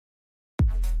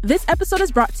This episode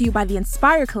is brought to you by the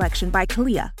Inspire Collection by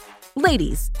Kalia.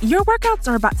 Ladies, your workouts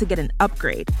are about to get an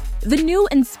upgrade. The new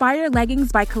Inspire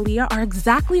leggings by Kalia are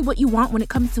exactly what you want when it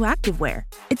comes to activewear.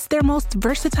 It's their most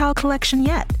versatile collection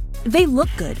yet. They look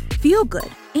good, feel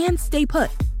good, and stay put.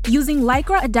 Using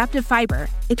Lycra adaptive fiber,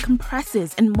 it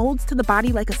compresses and molds to the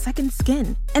body like a second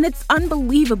skin. And it's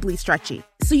unbelievably stretchy,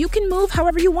 so you can move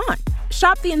however you want.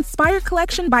 Shop the Inspire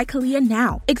Collection by Kalia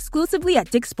now, exclusively at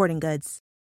Dick's Sporting Goods.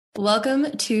 Welcome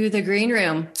to The Green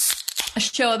Room, a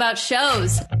show about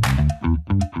shows.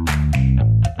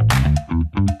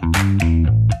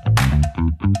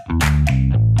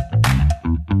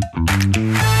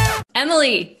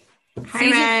 Emily. Hi,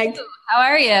 Meg. How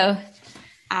are you?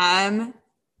 I'm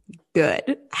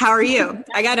good. How are you?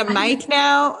 I got a mic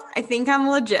now. I think I'm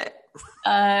legit.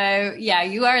 Yeah,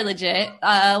 you are legit.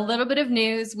 A little bit of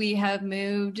news. We have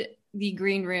moved the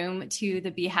Green Room to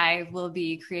the Beehive. We'll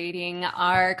be creating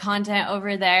our content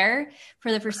over there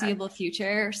for the foreseeable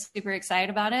future. Super excited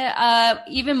about it.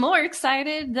 Even more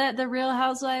excited that The Real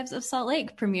Housewives of Salt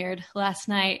Lake premiered last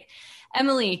night.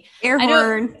 Emily. Air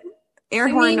horn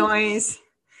noise.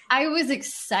 I was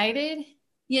excited,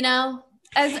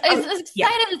 as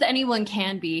excited as anyone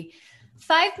can be.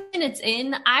 5 minutes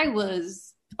in, I was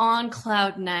on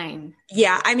cloud 9.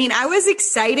 Yeah, I mean, I was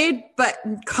excited, but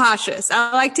cautious.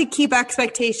 I like to keep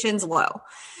expectations low.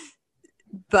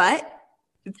 But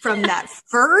from that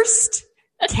first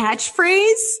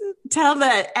catchphrase till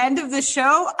the end of the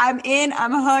show, I'm in,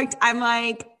 I'm hooked. I'm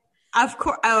like, of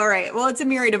course. All right. Well, it's a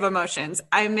myriad of emotions.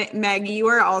 Meg, you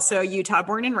are also Utah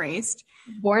born and raised.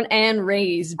 Born and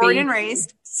raised.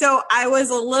 So I was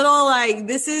a little like,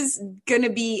 this is going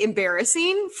to be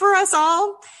embarrassing for us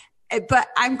all. But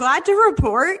I'm glad to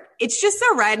report it's just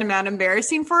the right amount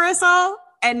embarrassing for us all.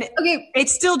 And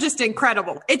It's still just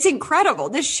incredible. It's incredible.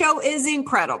 This show is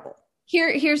incredible.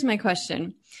 Here's my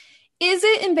question. Is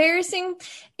it embarrassing?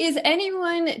 Is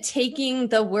anyone taking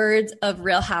the words of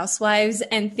Real Housewives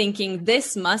and thinking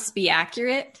this must be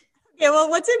accurate? Yeah, well,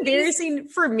 what's embarrassing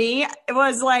for me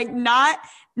was like not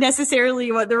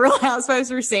necessarily what the Real Housewives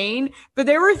were saying, but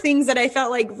there were things that I felt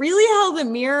like really held a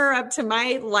mirror up to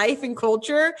my life and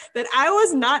culture that I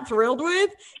was not thrilled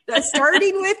with,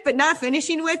 starting with, but not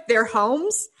finishing with their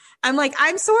homes. I'm like,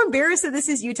 I'm so embarrassed that this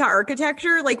is Utah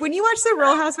architecture. Like when you watch the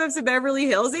Real Housewives of Beverly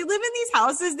Hills, they live in these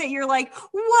houses that you're like,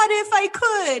 what if I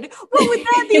could? What would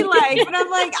that be like? But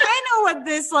I'm like, I know what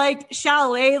this like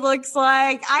chalet looks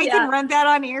like. I can rent that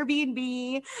on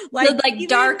Airbnb. Like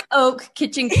dark oak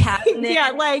kitchen cabinet.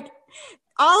 Yeah, like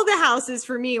all the houses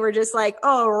for me were just like,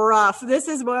 oh, rough. This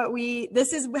is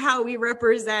how we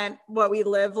represent what we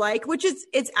live like, which is,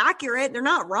 it's accurate. They're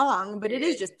not wrong, but it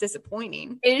is just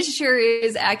disappointing. It sure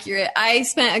is accurate. I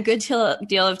spent a good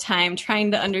deal of time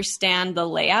trying to understand the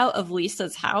layout of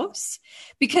Lisa's house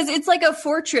because it's like a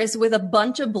fortress with a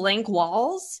bunch of blank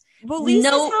walls. Well,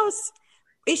 Lisa's house,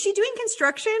 is she doing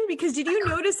construction? Because did you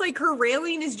notice like her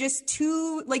railing is just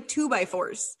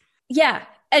 2x4s? Yeah.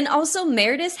 And also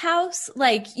Meredith's house,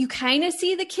 like you kind of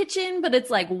see the kitchen, but it's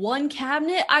like one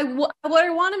cabinet. What I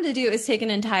want them to do is take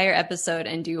an entire episode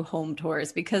and do home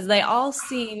tours because they all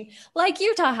seem like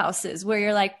Utah houses where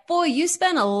you're like, boy, you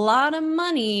spent a lot of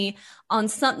money on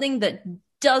something that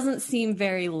doesn't seem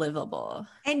very livable.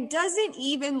 And doesn't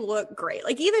even look great.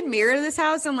 Like even Meredith's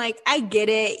house, I'm like, I get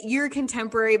it. You're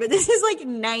contemporary, but this is like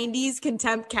 90s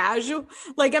contempt casual.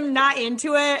 Like I'm not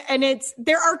into it. And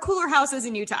there are cooler houses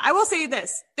in Utah. I will say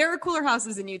this. There are cooler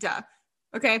houses in Utah.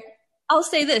 Okay. I'll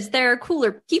say this. There are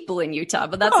cooler people in Utah,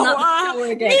 but that's not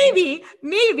the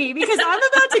maybe because I'm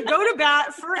about to go to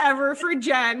bat forever for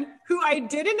Jen, who I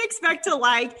didn't expect to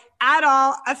like at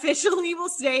all. Officially will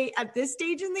say at this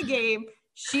stage in the game,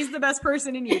 she's the best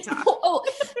person in Utah.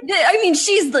 I mean,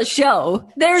 she's the show.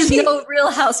 There's no Real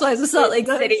Housewives of Salt Lake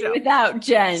City without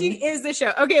Jen. She is the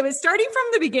show. Okay, but starting from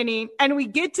the beginning, and we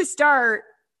get to start.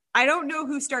 I don't know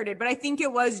who started, but I think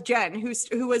it was Jen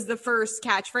who was the first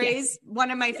catchphrase. Yes.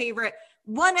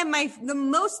 The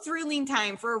most thrilling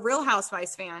time for a Real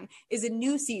Housewives fan is a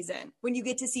new season when you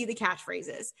get to see the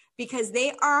catchphrases because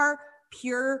they are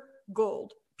pure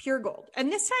gold.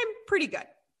 And this time, pretty good.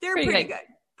 They're pretty good.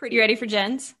 You ready for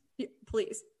Jen's? Yeah,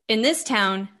 please. In this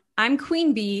town, I'm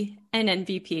Queen Bee and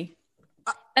MVP.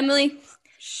 Emily.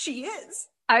 She is.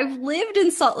 I've lived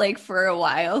in Salt Lake for a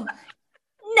while.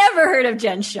 Never heard of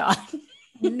Jen Shah.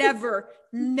 Never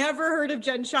heard of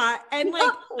Jen Shah. And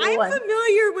like, I'm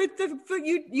familiar with the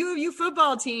UVU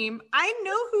football team. I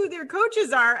know who their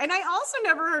coaches are. And I also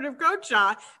never heard of Coach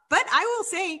Shah. But I will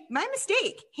say, my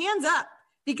mistake, hands up,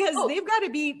 because they've got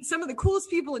to be some of the coolest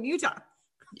people in Utah.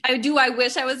 I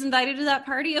wish I was invited to that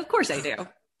party? Of course I do.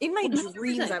 In my 100%.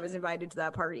 dreams, I was invited to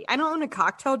that party. I don't own a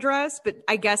cocktail dress, but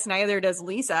I guess neither does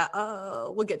Lisa.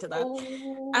 Oh, we'll get to that.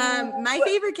 My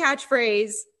favorite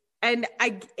catchphrase, and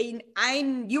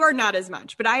you are not as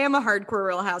much, but I am a hardcore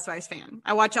Real Housewives fan.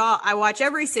 I watch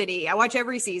every city. I watch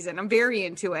every season. I'm very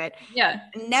into it. Yeah.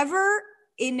 Never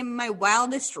in my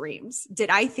wildest dreams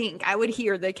did I think I would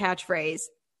hear the catchphrase,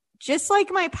 just like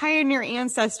my pioneer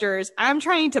ancestors, I'm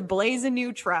trying to blaze a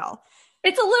new trail.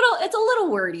 It's a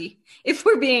little wordy, if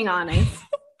we're being honest.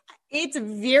 It's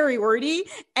very wordy.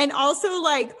 And also,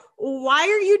 like, why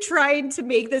are you trying to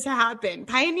make this happen?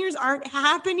 Pioneers aren't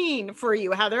happening for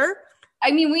you, Heather. I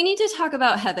mean, we need to talk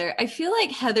about Heather. I feel like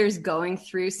Heather's going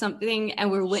through something and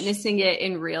we're witnessing it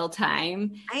in real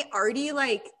time. I already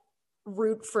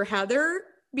root for Heather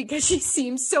because she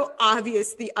seems so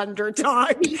obvious the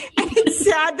underdog. And it's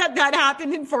sad that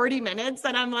happened in 40 minutes.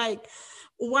 And I'm like,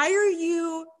 why are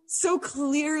you so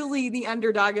clearly the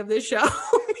underdog of this show?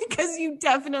 Because you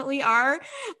definitely are.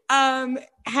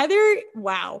 Heather,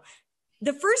 wow.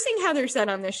 The first thing Heather said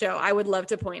on this show, I would love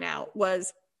to point out,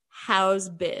 was, how's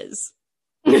biz?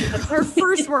 That's her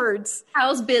first words.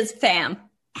 How's biz, fam?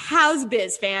 How's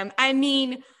biz, fam? I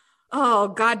mean, oh,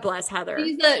 God bless Heather.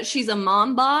 She's a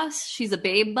mom boss. She's a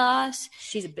babe boss.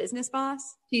 She's a business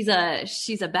boss. She's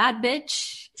a bad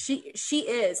bitch. She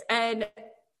is. And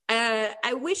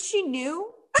I wish she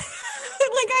knew.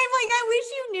 I wish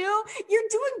you knew. You're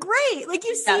doing great. Like,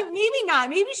 you seem, maybe not,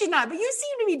 maybe she's not, but you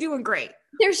seem to be doing great.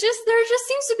 There just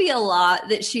seems to be a lot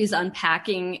that she's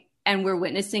unpacking, and we're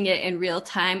witnessing it in real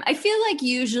time. I feel like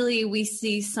usually we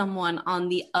see someone on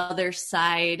the other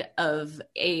side of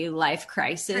a life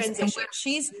crisis. Transition.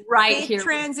 She's right here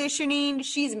transitioning.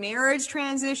 She's marriage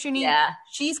transitioning. Yeah.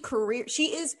 She's career.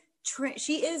 She is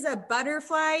a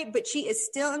butterfly, but she is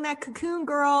still in that cocoon,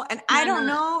 girl. And I don't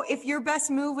know if your best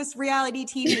move was reality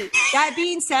TV. That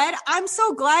being said, I'm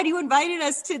so glad you invited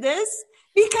us to this,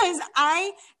 because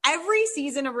every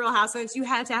season of Real Housewives, you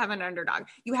have to have an underdog.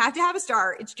 You have to have a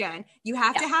star. It's Jen. You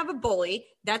have to have a bully.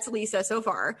 That's Lisa so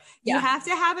far. You have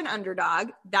to have an underdog.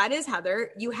 That is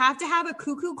Heather. You have to have a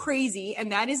cuckoo crazy,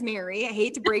 and that is Mary. I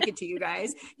hate to break it to you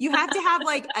guys. You have to have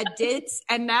a ditz,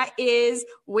 and that is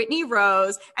Whitney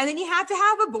Rose. And then you have to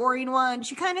have a boring one.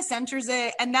 She kind of centers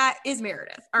it, and that is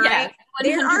Meredith. All right.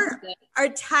 There are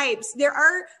types. There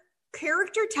are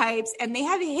character types, and they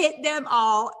have hit them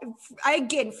all.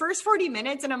 Again, first 40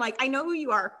 minutes, and I'm like, I know who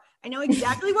you are. I know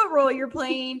exactly what role you're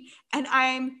playing, and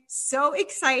I'm so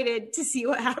excited to see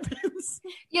what happens.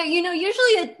 Yeah,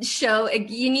 usually a show,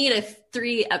 you need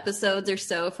 3 episodes or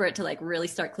so for it to really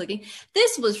start clicking.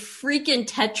 This was freaking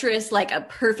Tetris, a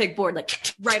perfect board,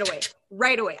 right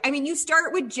away. I mean, you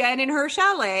start with Jen in her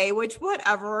chalet, which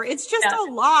whatever, it's just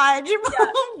a lodge.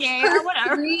 Yeah,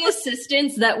 whatever. 3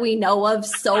 assistants that we know of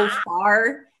so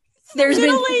far. There's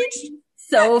been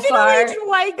so far. Middle-aged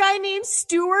white guy named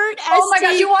Stuart. Oh my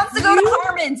God, he wants to go to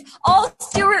Harmon's. All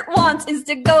Stuart wants is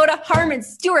to go to Harmon's.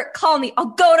 Stuart, call me. I'll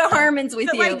go to Harmon's with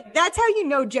you. That's how you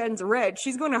know Jen's rich.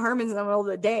 She's going to Harmon's in the middle of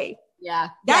the day. Yeah.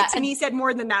 That to me said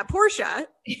more than that. Portia,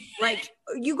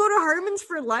 you go to Harmon's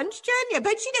for lunch, Jen? I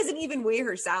bet she doesn't even weigh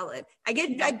her salad. I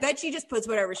bet she just puts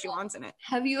whatever she wants in it.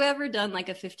 Have you ever done a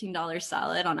 $15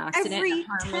 salad on accident? Every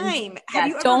time.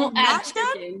 Don't add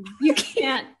chicken. You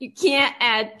can't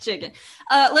add chicken.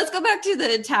 Let's go back to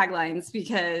the taglines,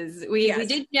 because we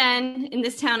did Jen. In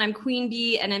this town, I'm Queen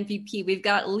Bee and MVP. We've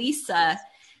got Lisa.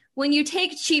 When you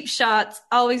take cheap shots,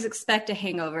 always expect a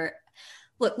hangover.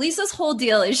 Look, Lisa's whole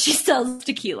deal is she sells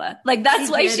tequila. That's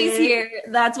why she's here.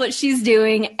 That's what she's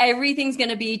doing. Everything's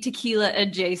going to be tequila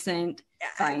adjacent.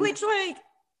 Fine. Which,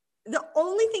 the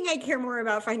only thing I care more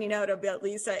about finding out about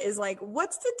Lisa is,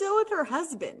 what's the deal with her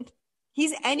husband?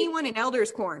 He's anyone in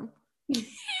Elder's Corn.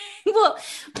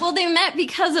 Well, they met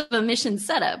because of a mission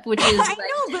setup, which is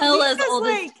Hella's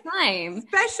oldest time.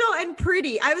 Special and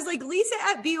pretty. I was like, Lisa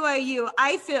at BYU,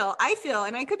 I feel,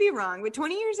 and I could be wrong, but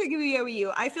 20 years at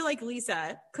BYU, I feel like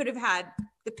Lisa could have had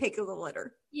the pick of the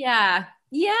litter. Yeah.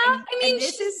 Yeah. And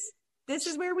this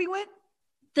is where we went.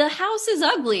 The house is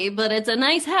ugly, but it's a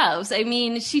nice house. I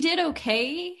mean, she did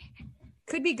okay.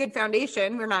 Could be good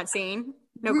foundation. We're not seeing.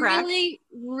 No crack. Really,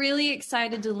 really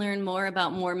excited to learn more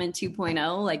about Mormon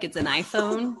 2.0. Like it's an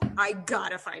iPhone. I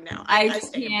gotta find out.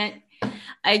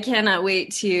 I cannot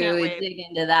wait to dig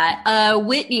into that.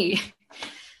 Whitney,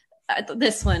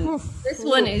 this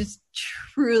one is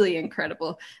truly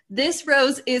incredible. This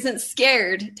Rose isn't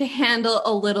scared to handle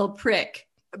a little prick.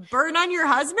 Burn on your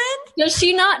husband? Does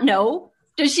she not know?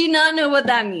 Does she not know what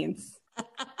that means?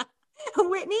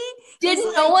 Whitney? Did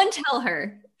no one tell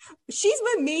her? She's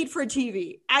been made for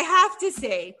TV. I have to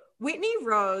say, Whitney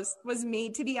Rose was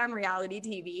made to be on reality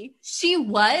TV. She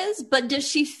was, but does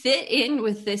she fit in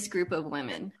with this group of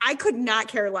women? I could not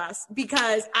care less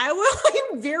because I'm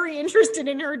very interested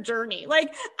in her journey.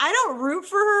 Like, I don't root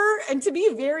for her. And to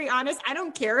be very honest, I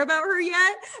don't care about her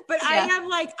yet, but I am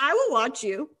like, I will watch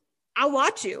you. I'll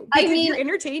watch you because you're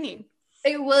entertaining.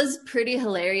 It was pretty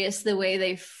hilarious the way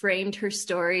they framed her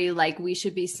story. Like, we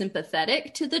should be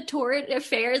sympathetic to the torrid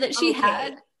affair that she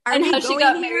had. And how she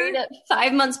got married at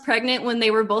 5 months pregnant when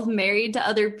they were both married to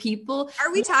other people.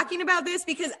 Are we talking about this?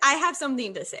 Because I have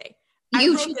something to say. I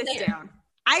wrote this down.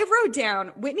 I wrote down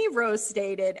Whitney Rose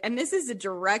stated, and this is a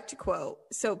direct quote.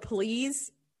 So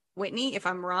please, Whitney, if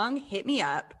I'm wrong, hit me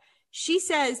up. She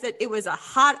says that it was a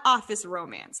hot office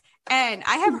romance. And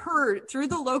I have heard through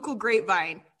the local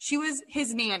grapevine, she was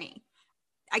his nanny.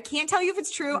 I can't tell you if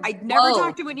it's true. I never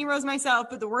talked to Whitney Rose myself,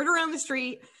 but the word around the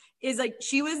street is like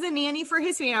she was the nanny for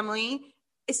his family.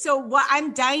 So what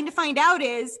I'm dying to find out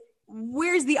is,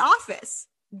 where's the office?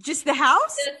 Just the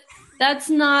house? That's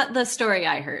not the story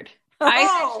I heard. I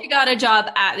heard she got a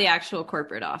job at the actual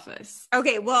corporate office.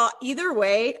 Okay, well, either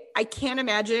way, I can't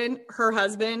imagine her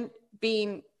husband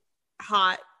being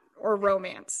hot or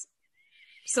romance.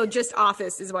 So just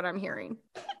office is what I'm hearing.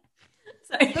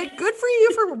 But good for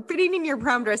you for fitting in your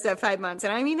prom dress at 5 months.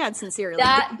 And I mean that sincerely.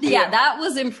 That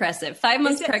was impressive. 5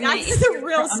 months pregnant. That's the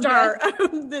real star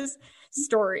of this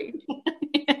story.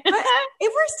 But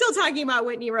if we're still talking about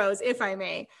Whitney Rose, if I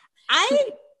may,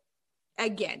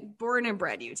 again, born and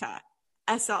bred Utah,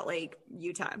 Salt Lake,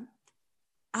 Utah,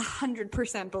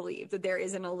 100% believe that there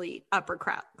is an elite upper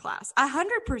class.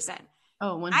 100%.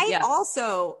 I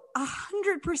also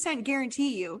 100%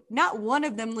 guarantee you, not one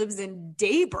of them lives in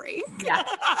Daybreak.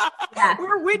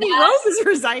 Where Whitney Rose is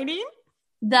residing.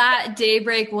 That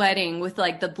Daybreak wedding with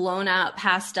like the blown out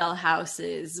pastel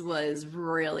houses was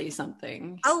really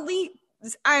something. Elite.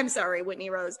 I'm sorry,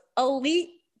 Whitney Rose. Elite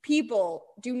people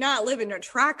do not live in a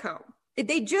tract home.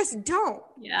 They just don't.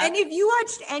 Yeah. And if you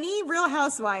watched any Real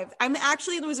Housewives,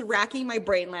 was racking my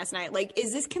brain last night. Like,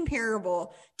 is this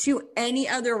comparable to any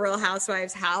other Real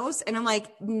Housewives house? And I'm like,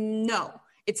 no,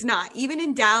 it's not. Even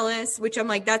in Dallas, which I'm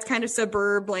like, that's kind of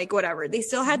suburb, like whatever. They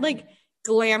still had like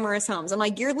glamorous homes. I'm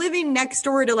like, you're living next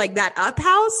door to like that up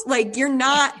house. Like, you're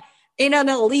not in an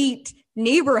elite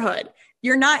neighborhood.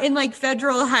 You're not in like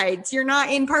Federal Heights. You're not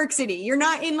in Park City. You're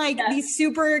not in like these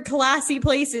super classy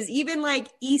places, even like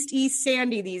East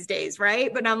Sandy these days,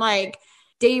 right? But I'm like,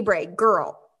 Daybreak,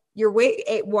 girl, you're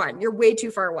way too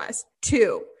far west.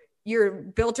 2, you're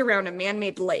built around a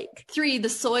man-made lake. 3, the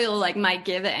soil like might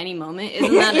give at any moment.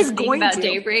 Isn't that a thing about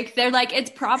Daybreak? They're like, it's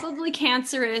probably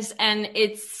cancerous and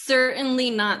it's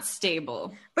certainly not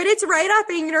stable. But it's right off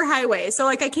Bangor Highway, so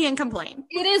like I can't complain.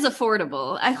 It is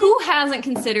affordable. Who hasn't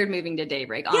considered moving to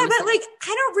Daybreak? Honestly? Yeah, but like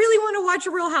I don't really want to watch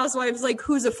a Real Housewives like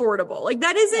who's affordable. Like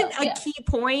that isn't a key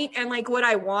point and like what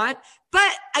I want.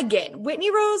 But again, Whitney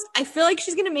Rose, I feel like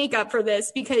she's gonna make up for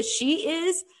this because she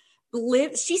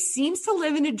seems to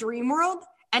live in a dream world,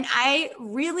 and I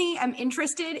really am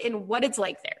interested in what it's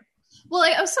like there. Well,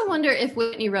 I also wonder if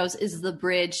Whitney Rose is the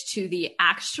bridge to the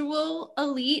actual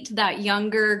elite, that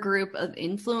younger group of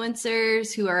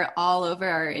influencers who are all over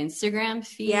our Instagram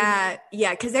feed. Yeah,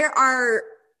 because there are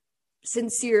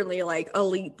sincerely like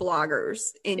elite bloggers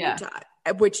in Utah,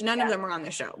 which none of them are on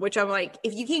the show, which I'm like,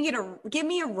 if you can give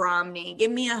me a Romney,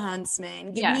 give me a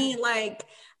Huntsman, give me like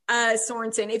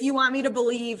Sorensen, if you want me to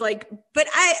believe, like, but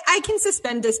I can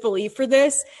suspend disbelief for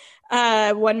this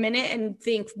 1 minute and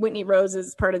think Whitney Rose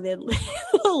is part of the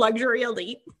luxury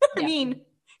elite. I mean,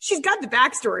 she's got the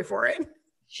backstory for it.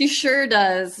 She sure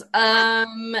does.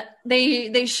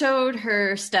 They showed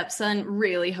her stepson.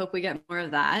 Really hope we get more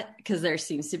of that because there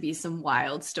seems to be some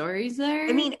wild stories there.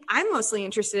 I mean, I'm mostly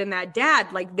interested in that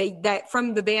dad, like that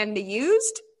from the band They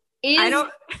Used.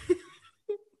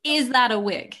 Is that a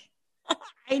wig?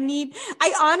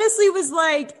 I honestly was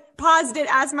like, paused it,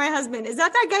 asked my husband, is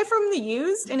that guy from The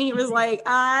Used? And he was like,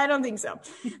 I don't think so.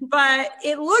 But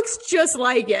it looks just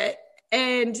like it.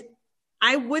 And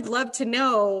I would love to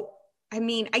know. I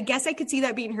mean, I guess I could see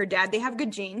that being her dad. They have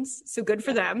good genes, so good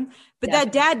for them. But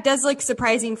that dad does look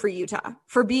surprising for Utah,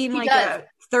 for being a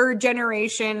third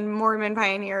generation Mormon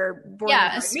pioneer.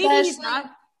 Especially maybe he's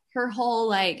not. Her whole,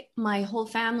 like, my whole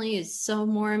family is so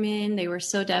Mormon. They were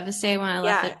so devastated when I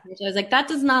left the church. I was like, that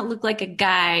does not look like a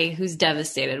guy who's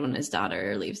devastated when his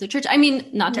daughter leaves the church. I mean,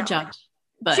 not to judge,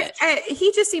 but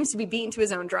he just seems to be beaten to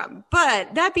his own drum.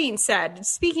 But that being said,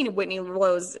 speaking of Whitney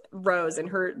Rose and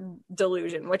her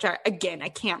delusion, which I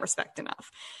can't respect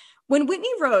enough. When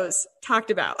Whitney Rose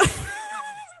talked about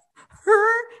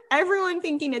everyone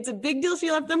thinking it's a big deal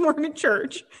she left the Mormon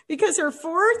church because her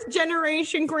fourth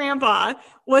generation grandpa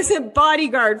was a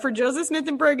bodyguard for Joseph Smith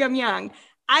and Brigham Young.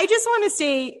 I just want to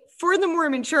say, for the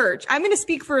Mormon church, I'm going to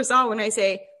speak for us all when I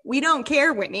say, we don't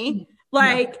care, Whitney.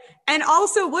 Like, no. And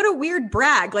also what a weird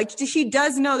brag. Like, she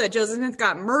does know that Joseph Smith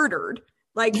got murdered.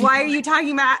 Like, why are you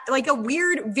talking about like a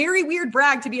weird, very weird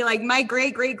brag to be like, my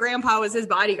great great grandpa was his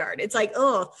bodyguard? It's like,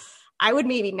 oh, I would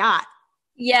maybe not.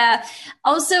 Yeah.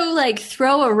 Also, like,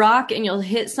 throw a rock and you'll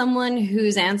hit someone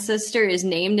whose ancestor is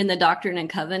named in the Doctrine and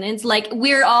Covenants. Like,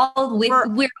 we're all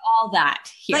that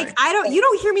here. Like, you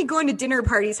don't hear me going to dinner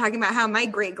parties talking about how my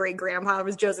great great grandpa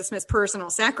was Joseph Smith's personal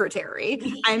secretary.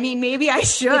 I mean, maybe I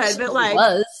should, but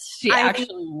like, He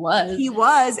was. He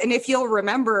was. And if you'll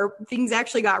remember, things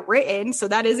actually got written. So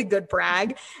that is a good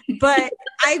brag. But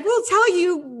I will tell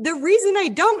you, the reason I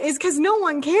don't is because no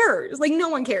one cares. Like, no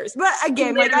one cares. But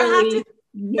again, like, I have to.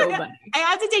 Nobody. I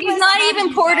have to take. He's not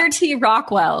even Porter T.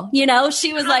 Rockwell. You know,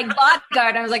 she was like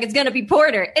bodyguard. I was like, it's gonna be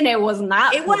Porter, and it was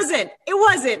not. It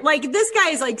wasn't. Like, this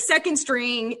guy is like second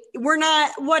string. We're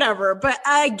not whatever. But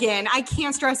again, I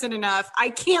can't stress it enough. I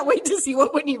can't wait to see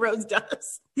what Whitney Rhodes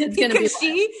does. It's gonna be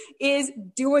she is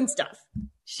doing stuff.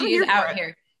 She is out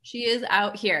here. She is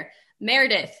out here.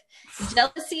 Meredith,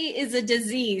 jealousy is a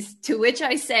disease. To which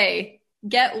I say,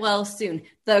 get well soon.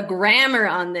 The grammar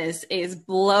on this is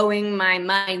blowing my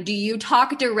mind. Do you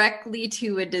talk directly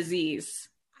to a disease?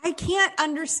 I can't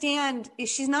understand.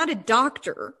 She's not a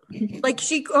doctor. Like,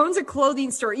 she owns a clothing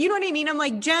store. You know what I mean? I'm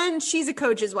like, Jen, she's a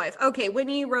coach's wife. Okay,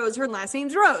 Whitney Rose, her last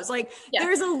name's Rose. Like,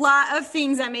 There's a lot of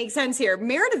things that make sense here.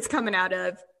 Meredith's coming out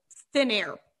of thin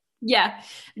air. Yeah,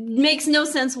 makes no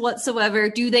sense whatsoever.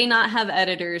 Do they not have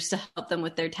editors to help them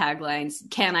with their taglines?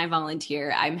 Can I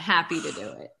volunteer? I'm happy to do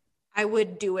it. I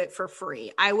would do it for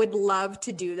free. I would love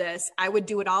to do this. I would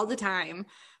do it all the time.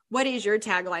 What is your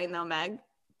tagline though, Meg?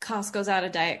 Costco's out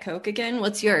of Diet Coke again.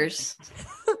 What's yours?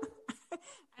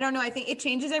 I don't know. I think it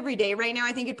changes every day. Right now,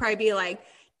 I think it'd probably be like,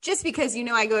 just because you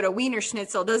know I go to Wiener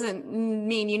Schnitzel doesn't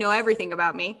mean you know everything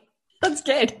about me. That's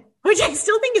good. Which I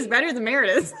still think is better than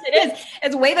Meredith. It is.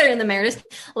 It's way better than Meredith.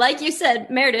 Like you said,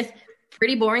 Meredith,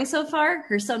 pretty boring so far.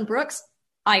 Her son Brooks,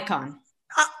 icon.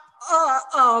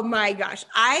 Oh my gosh.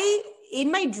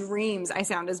 In my dreams, I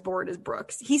sound as bored as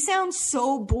Brooks. He sounds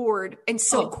so bored and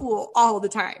so cool all the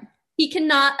time. He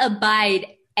cannot abide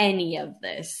any of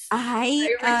this. I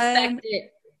respect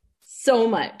it so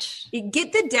much.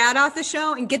 Get the dad off the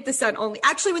show and get the son only.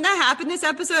 Actually, when that happened this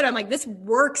episode, I'm like, this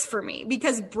works for me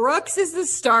because Brooks is the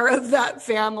star of that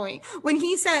family. When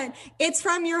he said, it's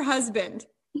from your husband,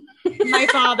 my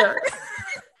father,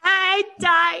 I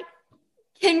died.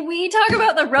 Can we talk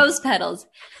about the rose petals?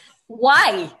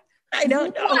 Why? I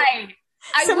don't know. Why?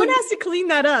 Someone has to clean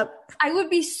that up. I would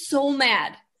be so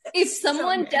mad if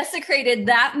someone desecrated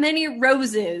that many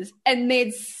roses and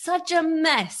made such a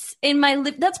mess in my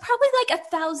lip. That's probably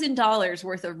like $1,000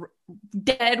 worth of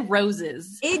dead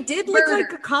roses. It did look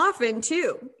like a coffin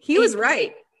too. He was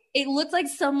right. It looked like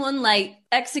someone like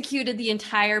executed the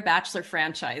entire Bachelor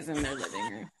franchise in their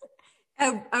living room.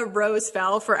 A rose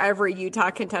fell for every Utah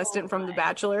contestant from The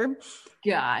Bachelor.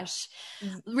 Gosh.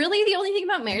 Really, the only thing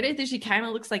about Meredith is she kind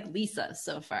of looks like Lisa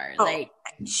so far.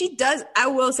 She does. I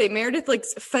will say Meredith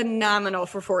looks phenomenal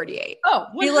for 48. Oh,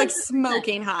 100%. She looks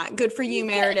smoking hot. Good for you,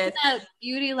 Meredith. That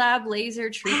Beauty Lab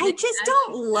laser treatment. I just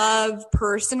don't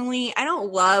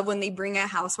love when they bring a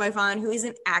housewife on who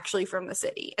isn't actually from the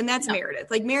city. And that's Meredith.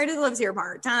 Like, Meredith lives here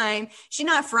part-time. She's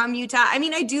not from Utah. I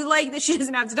mean, I do like that she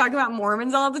doesn't have to talk about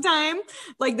Mormons all the time,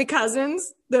 like the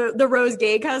cousins, the Rose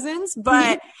gay cousins.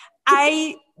 But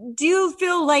I do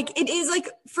feel like it is like,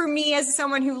 for me as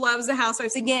someone who loves the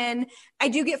housewives, again, I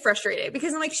do get frustrated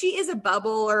because I'm like, she is a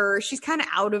bubble or she's kind of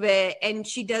out of it. And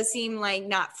she does seem like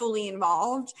not fully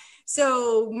involved.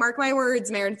 So mark my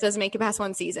words, Meredith doesn't make it past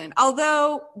one season.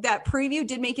 Although that preview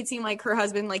did make it seem like her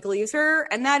husband like leaves her.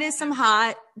 And that is some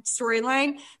hot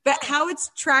storyline, but how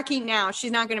it's tracking now,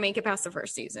 she's not going to make it past the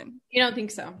first season. You don't think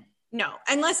so? No,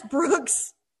 unless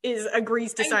Brooks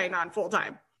agrees to sign on full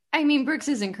time. I mean, Brooks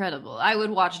is incredible. I would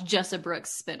watch just a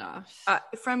Brooks spinoff.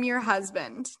 From your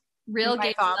husband. Real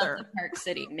Games of Park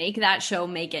City. Make that show,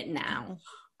 make it now.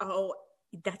 Oh,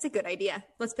 that's a good idea.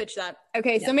 Let's pitch that.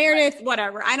 Okay, so Meredith,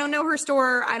 whatever. I don't know her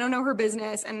store. I don't know her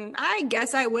business. And I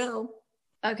guess I will.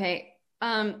 Okay.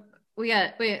 Mary.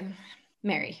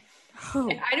 Oh.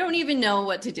 I don't even know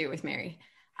what to do with Mary.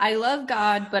 I love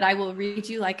God, but I will read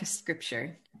you like a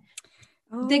scripture.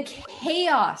 The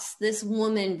chaos this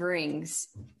woman brings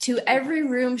to every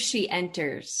room she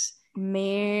enters.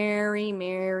 Mary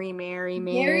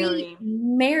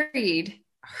married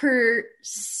her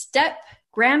step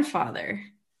grandfather.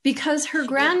 because her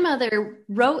grandmother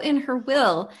wrote in her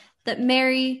will that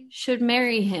Mary should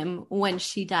marry him when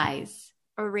she dies.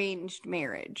 Arranged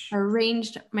marriage.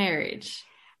 Arranged marriage.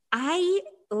 I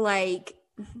like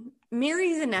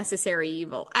Mary's a necessary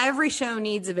evil. Every show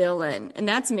needs a villain, and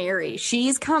that's Mary.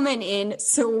 She's coming in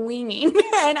swinging,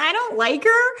 and I don't like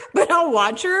her, but I'll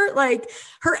watch her. Like,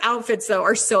 her outfits, though,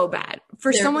 are so bad.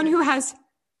 For someone who has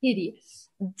hideous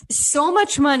so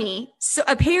much money, so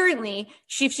apparently,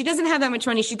 if she doesn't have that much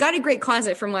money, she's got a great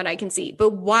closet from what I can see.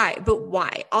 But why?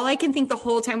 All I can think the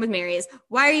whole time with Mary is,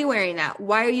 why are you wearing that?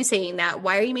 Why are you saying that?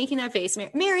 Why are you making that face?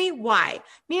 Mary, why?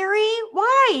 Mary,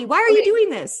 why? Why are you doing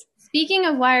this? Speaking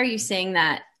of why are you saying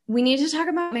that, we need to talk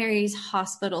about Mary's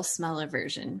hospital smell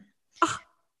aversion.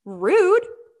 Rude.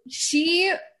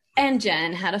 She and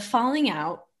Jen had a falling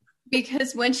out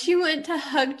because when she went to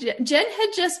hug Jen had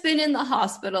just been in the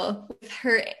hospital with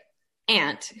her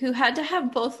aunt who had to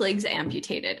have both legs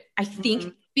amputated, I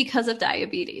think because of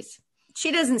diabetes.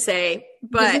 She doesn't say,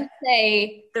 but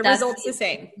the result's the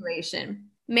same. Situation.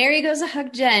 Mary goes to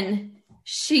hug Jen.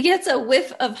 She gets a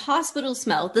whiff of hospital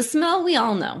smell. The smell we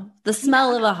all know. The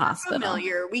smell of a hospital.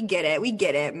 Familiar. We get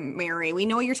it, Mary. We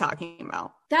know what you're talking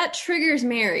about. That triggers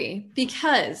Mary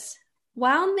because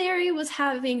while Mary was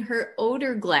having her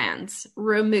odor glands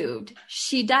removed,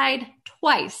 she died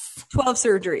twice. 12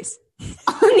 surgeries.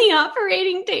 On the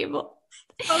operating table.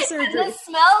 12 surgeries. And the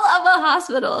smell of a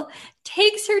hospital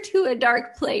takes her to a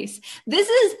dark place. This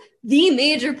is the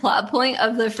major plot point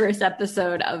of the first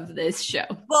episode of this show.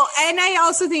 Well, and I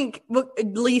also think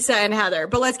Lisa and Heather,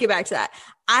 but let's get back to that.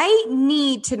 I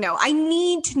need to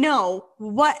know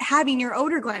what having your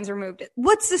odor glands removed.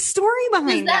 What's the story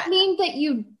behind that? Does that mean that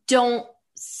you don't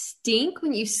stink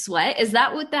when you sweat? Is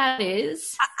that what that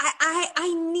is?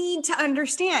 I need to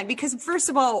understand because first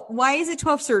of all, why is it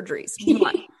 12 surgeries?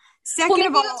 One. Second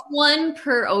of all, it's one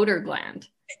per odor gland.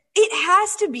 It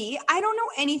has to be. I don't know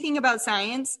anything about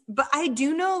science, but I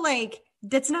do know, like,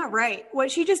 that's not right.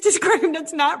 What she just described,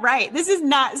 that's not right. This is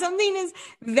not, something is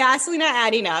vastly not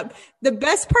adding up. The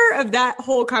best part of that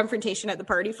whole confrontation at the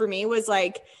party for me was,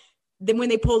 like, then when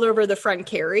they pulled over the friend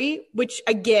Carrie, which,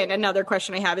 again, another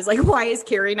question I have is, like, why is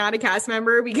Carrie not a cast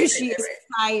member? Because she is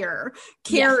fire.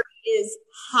 Carrie is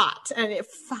hot, and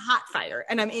hot fire,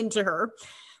 and I'm into her.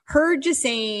 Her just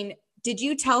saying, did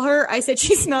you tell her I said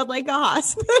she smelled like a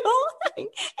hospital?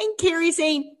 And Carrie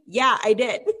saying, yeah, I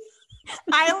did.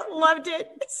 I loved it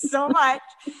so much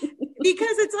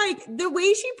because it's like the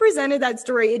way she presented that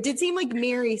story, it did seem like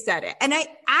Mary said it. And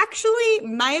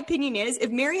my opinion is if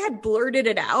Mary had blurted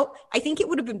it out, I think it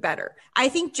would have been better. I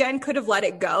think Jen could have let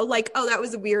it go. Like, oh, that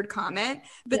was a weird comment.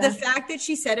 But the fact that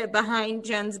she said it behind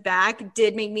Jen's back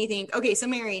did make me think, okay, so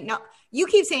Mary, no, you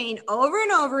keep saying over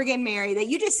and over again, Mary, that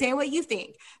you just say what you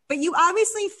think, but you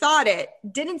obviously thought it,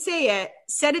 didn't say it,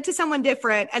 said it to someone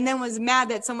different, and then was mad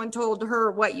that someone told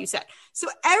her what you said. So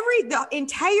the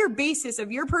entire basis of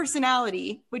your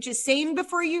personality, which is saying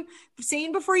before you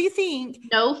think,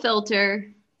 no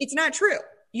filter, it's not true.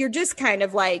 You're just kind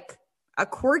of like a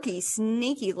quirky,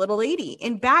 sneaky little lady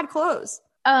in bad clothes.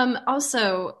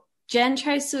 Also, Jen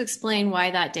tries to explain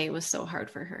why that day was so hard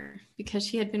for her because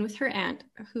she had been with her aunt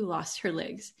who lost her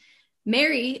legs.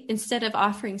 Mary, instead of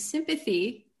offering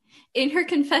sympathy, in her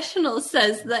confessional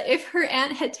says that if her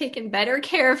aunt had taken better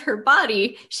care of her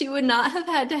body, she would not have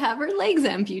had to have her legs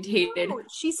amputated. No,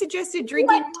 she suggested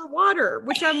drinking more water,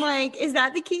 which I'm like, is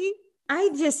that the key? I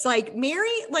just like Mary,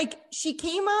 like she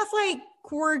came off like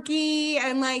quirky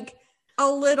and like a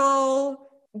little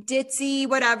ditzy,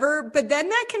 whatever. But then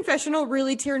that confessional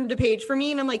really turned the page for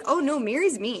me. And I'm like, oh no,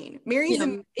 Mary's mean. Mary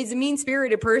is a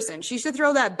mean-spirited person. She should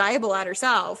throw that Bible at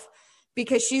herself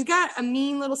because she's got a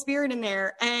mean little spirit in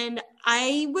there. And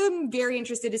I am very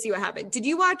interested to see what happened. Did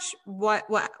you watch What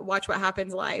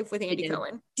Happens Live with Andy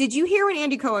Cohen? Did you hear when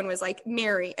Andy Cohen was like,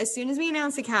 Mary, as soon as we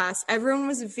announced the cast, everyone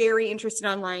was very interested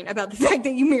online about the fact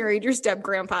that you married your step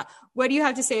grandpa. What do you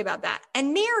have to say about that?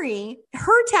 And Mary,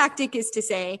 her tactic is to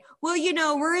say, well, you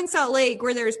know, we're in Salt Lake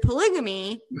where there's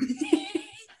polygamy.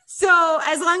 So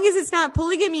as long as it's not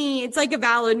polygamy, it's like a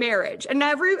valid marriage. And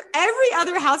every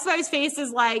other housewife's face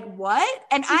is like, what?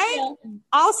 And I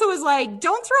also was like,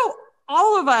 don't throw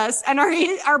all of us and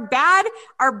our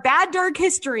bad dark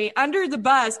history under the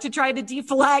bus to try to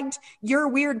deflect your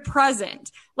weird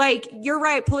present. Like, you're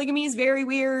right, polygamy is very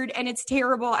weird and it's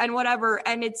terrible and whatever.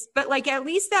 But like, at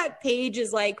least that page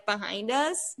is like behind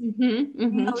us.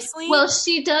 Mostly. Well,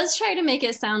 she does try to make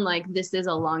it sound like this is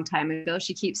a long time ago.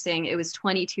 She keeps saying it was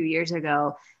 22 years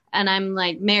ago. And I'm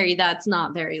like, Mary, that's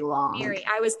not very long. Mary,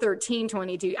 I was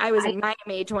 22. I was in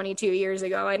Miami 22 years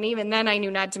ago. And even then I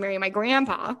knew not to marry my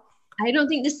grandpa. I don't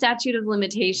think the statute of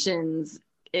limitations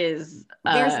is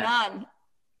there's none.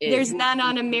 There's none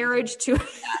on a marriage to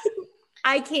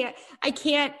I can't.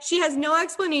 She has no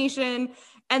explanation,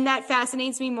 and that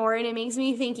fascinates me more, and it makes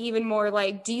me think even more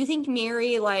like, do you think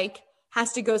Mary like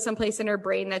has to go someplace in her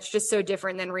brain that's just so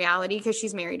different than reality because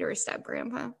she's married to her step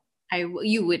grandpa?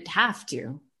 You would have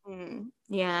to.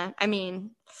 Yeah, I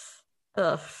mean,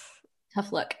 ugh.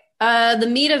 Tough luck. The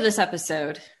meat of this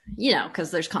episode,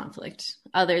 because there's conflict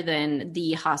other than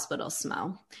the hospital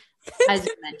smell, as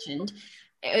you mentioned.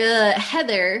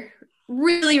 Heather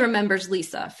really remembers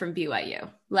Lisa from BYU,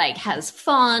 like has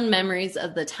fond memories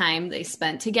of the time they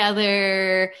spent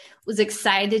together, was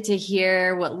excited to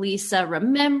hear what Lisa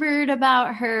remembered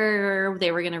about her.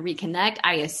 They were going to reconnect,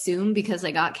 I assume, because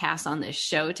they got cast on this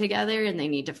show together and they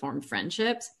need to form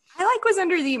friendships. I was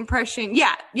under the impression.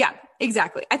 Yeah,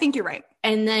 exactly. I think you're right.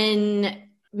 And then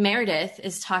Meredith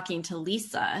is talking to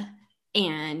Lisa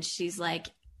and she's like,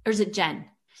 or is it Jen?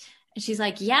 And she's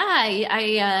like,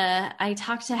 yeah, I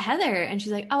talked to Heather. And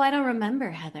she's like, oh, I don't remember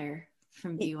Heather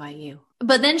from BYU.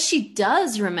 But then she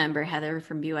does remember Heather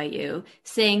from BYU,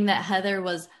 saying that Heather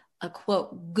was a,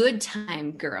 quote, good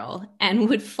time girl and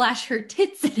would flash her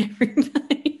tits at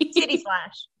everybody. Titty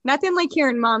flash. Nothing like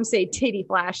hearing mom say titty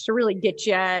flash to really get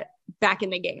you back in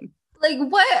the game. Like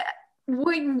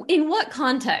in what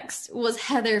context was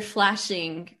Heather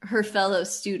flashing her fellow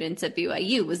students at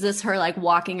BYU? Was this her like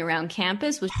walking around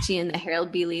campus? Was she in the Harold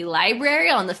B. Lee Library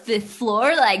on the 5th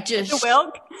floor, like just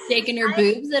shaking her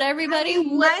boobs at everybody?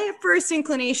 My first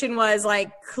inclination was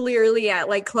like clearly at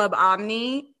like Club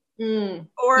Omni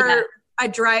or a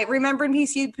drive. Remember when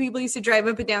people used to drive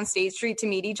up and down State Street to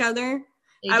meet each other?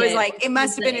 I was like, it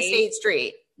must have been a State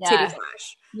Street titty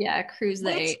flash. Yeah, cruise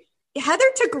the 8. Heather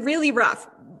took really rough,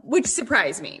 which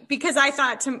surprised me because I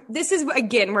thought this is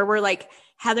again where we're like,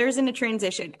 Heather's in a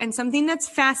transition. And something that's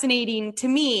fascinating to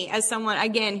me as someone,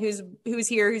 again, who's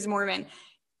here, who's Mormon,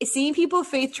 seeing people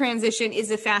faith transition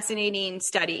is a fascinating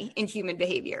study in human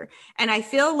behavior. And I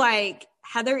feel like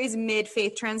Heather is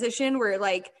mid-faith transition where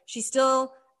like she's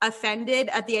still offended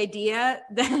at the idea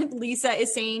that Lisa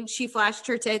is saying she flashed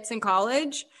her tits in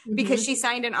college because she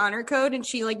signed an honor code and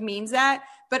she like means that.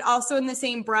 But also in the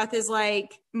same breath is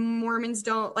like, Mormons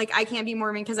don't, like, I can't be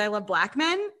Mormon because I love black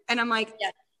men. And I'm like,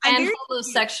 and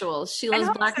homosexuals. She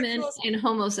loves black men and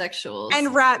homosexuals.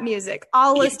 And rap music.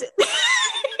 All listed.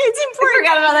 It's important. I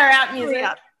forgot about the rap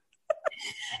music.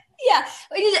 Yeah,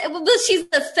 but she's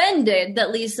offended that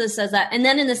Lisa says that. And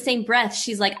then in the same breath,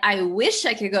 she's like, I wish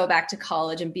I could go back to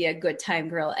college and be a good time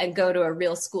girl and go to a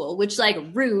real school, which like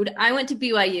rude. I went to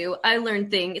BYU. I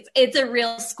learned things. It's a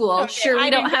real school. Okay, sure,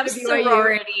 we don't have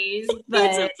sororities,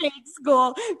 but it's a fake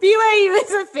school. BYU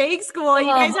is a fake school. You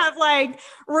guys have like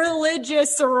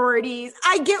religious sororities.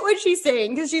 I get what she's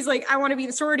saying because she's like, I want to be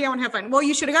in a sorority. I want to have fun. Well,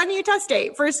 you should have gone to Utah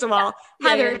State, first of all.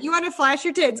 Heather, you want to flash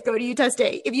your tits, go to Utah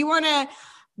State. If you want to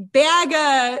bag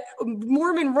a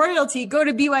Mormon royalty, go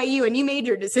to BYU, and you made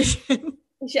your decision.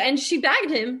 And she bagged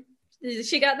him.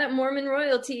 She got that Mormon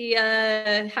royalty,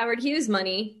 Howard Hughes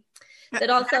money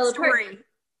that all fell apart.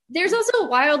 There's also a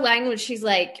wild language. She's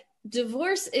like,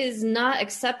 divorce is not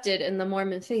accepted in the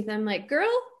Mormon faith. I'm like, girl,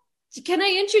 can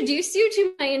I introduce you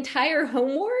to my entire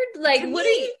home ward? Like, what are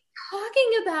you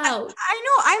talking about? I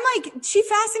know. I'm like, she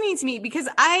fascinates me because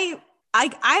I'm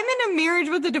in a marriage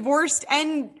with a divorced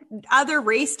and other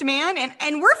raced man,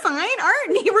 and we're fine.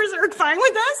 Our neighbors are fine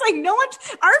with us. Like no one,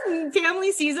 our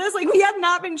family sees us. Like we have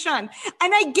not been shunned.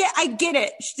 And I get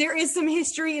it. There is some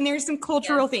history and there's some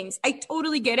cultural things. I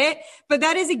totally get it. But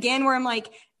that is again where I'm like,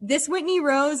 this Whitney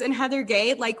Rose and Heather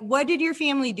Gay, like what did your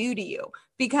family do to you?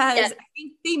 Because I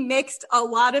think they mixed a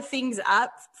lot of things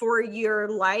up for your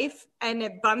life, and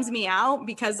it bums me out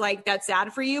because like that's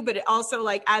sad for you. But it also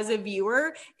like as a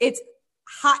viewer, it's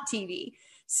hot TV.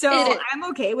 So I'm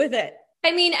okay with it.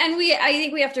 I mean, and I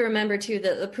think we have to remember too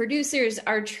that the producers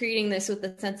are treating this with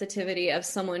the sensitivity of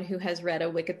someone who has read a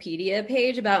Wikipedia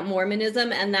page about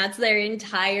Mormonism, and that's their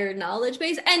entire knowledge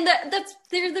base. And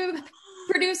they're the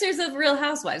producers of Real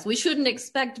Housewives. We shouldn't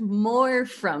expect more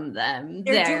from them.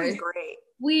 They're doing great.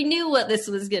 We knew what this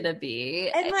was going to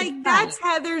be. And like, that's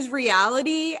Heather's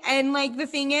reality. And like, the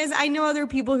thing is, I know other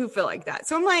people who feel like that.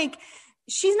 So I'm like,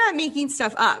 she's not making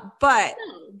stuff up, but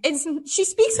she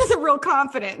speaks with a real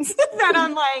confidence that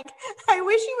I'm like, I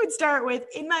wish you would start with,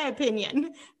 in my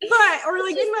opinion, or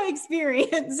like in my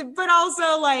experience, but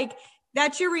also like,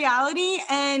 that's your reality.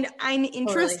 And I'm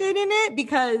interested in it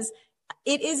because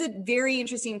it is a very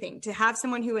interesting thing to have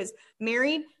someone who is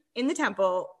married in the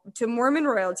temple to Mormon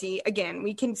royalty. Again,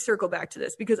 we can circle back to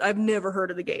this because I've never heard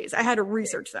of the gays. I had to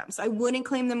research them. So I wouldn't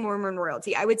claim them Mormon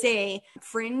royalty. I would say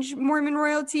fringe Mormon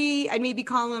royalty. I'd maybe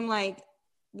call them like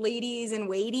ladies in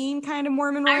waiting kind of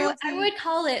Mormon royalty. I would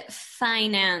call it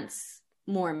finance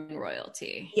Mormon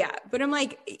royalty. Yeah, but I'm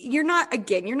like, you're not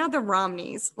the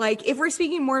Romneys. Like, if we're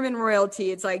speaking Mormon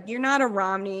royalty, it's like, you're not a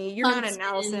Romney, you're not a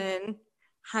Nelson.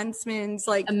 Huntsman's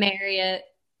like a Marriott.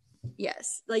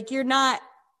 Yes, like you're not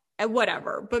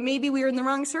whatever, but maybe we were in the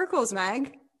wrong circles,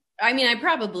 Meg. I mean, I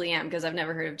probably am, because I've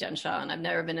never heard of Jen Shaw, and I've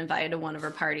never been invited to one of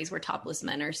her parties where topless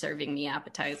men are serving me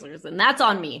appetizers, and that's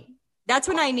on me. That's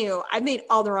when I knew I've made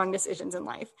all the wrong decisions in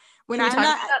life. When I'm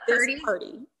not at this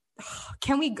party.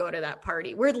 Can we go to that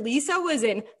party where Lisa was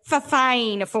in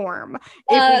fine form?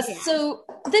 So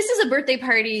this is a birthday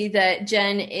party that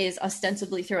Jen is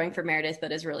ostensibly throwing for Meredith,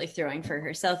 but is really throwing for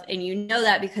herself. And you know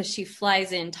that because she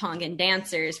flies in Tongan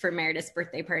dancers for Meredith's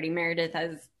birthday party. Meredith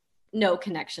has no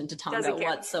connection to Tonga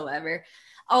whatsoever.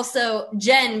 Also,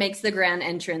 Jen makes the grand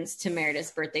entrance to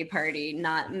Meredith's birthday party,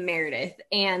 not Meredith.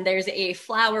 And there's a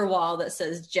flower wall that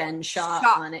says Jen Shaw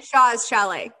on it. Shaw's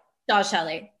Chalet. Shaw's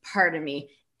Chalet. Pardon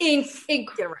me.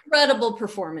 Incredible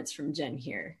performance from Jen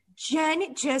here.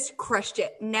 Jen just crushed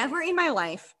it. Never in my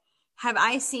life have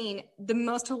I seen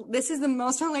this is the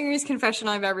most hilarious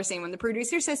confessional I've ever seen. When the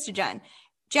producer says to Jen,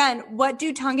 what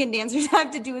do Tongan dancers have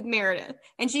to do with Meredith?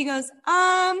 And she goes,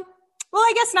 well,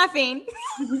 I guess nothing.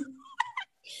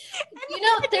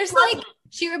 There's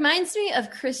she reminds me of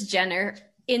Kris Jenner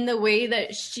in the way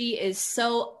that she is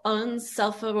so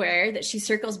unself-aware that she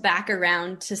circles back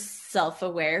around to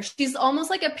self-aware. She's almost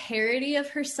like a parody of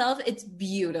herself. It's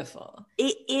beautiful.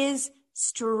 It is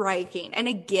striking. And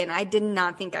again, I did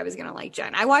not think I was going to like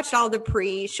Jen. I watched all the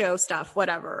pre-show stuff,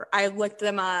 whatever. I looked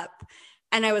them up.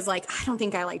 And I was like, I don't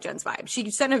think I like Jen's vibe.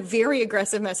 She sent a very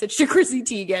aggressive message to Chrissy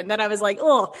Teigen that I was like,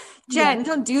 oh, Jen,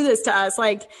 don't do this to us.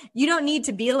 Like, you don't need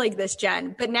to be like this,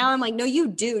 Jen. But now I'm like, no, you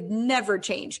do. Never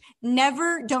change.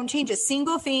 Don't change a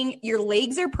single thing. Your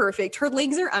legs are perfect. Her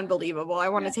legs are unbelievable. I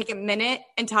want to take a minute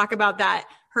and talk about that.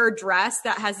 Her dress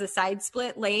that has the side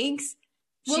split legs.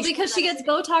 Well, because she gets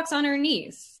Botox on her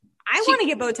knees. I want to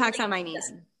get Botox on my knees.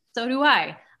 So do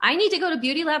I. I need to go to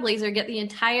Beauty Lab Laser, get the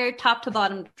entire top to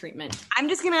bottom treatment. I'm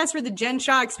just going to ask for the Jen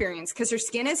Shaw experience because her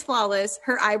skin is flawless.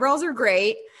 Her eyebrows are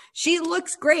great. She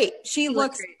looks great. She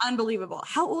looks unbelievable.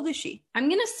 How old is she? I'm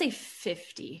going to say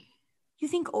 50. You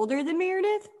think older than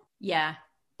Meredith? Yeah,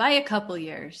 by a couple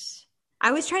years.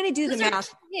 I was trying to do the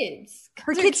math.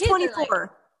 Her kid's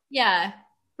 24. Yeah,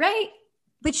 right?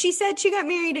 But she said she got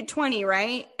married at 20,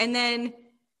 right? And then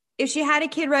if she had a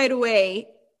kid right away,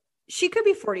 she could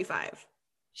be 45.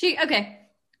 Okay.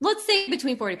 Let's say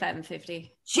between 45 and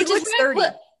 50. She looks 30.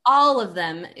 All of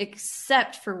them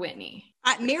except for Whitney.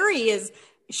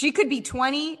 She could be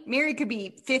 20. Mary could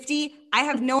be 50. I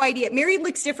have no idea. Mary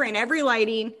looks different in every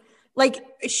lighting. Like,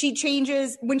 she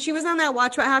changes. When she was on that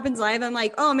Watch What Happens Live, I'm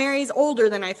like, oh, Mary's older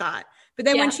than I thought. But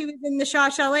then when she was in the Shaw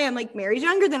Chalet, I'm like, Mary's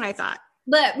younger than I thought.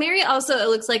 But Mary also, it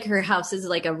looks like her house is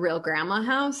like a real grandma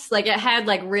house. Like, it had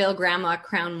like real grandma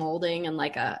crown molding and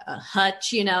like a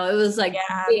hutch, It was like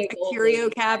a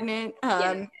curio cabinet.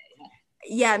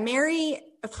 Mary,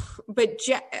 but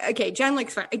Jen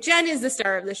looks fun. Jen is the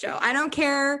star of the show. I don't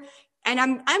care. And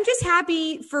I'm just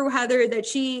happy for Heather that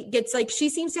she gets she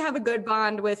seems to have a good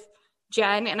bond with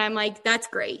Jen. And I'm like, that's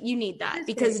great. You need that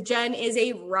because Jen is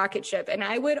a rocket ship. And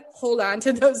I would hold on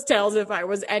to those tails if I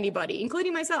was anybody,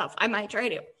 including myself. I might try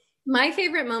to. My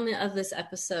favorite moment of this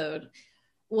episode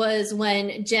was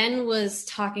when Jen was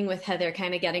talking with Heather,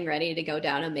 kind of getting ready to go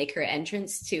down and make her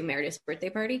entrance to Meredith's birthday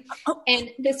party. Oh.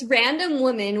 And this random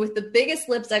woman with the biggest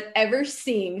lips I've ever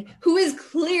seen, who is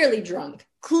clearly drunk,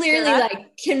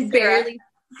 can barely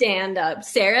stand up.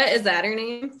 Sarah, is that her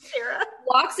name? Sarah.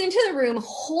 Walks into the room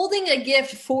holding a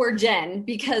gift for Jen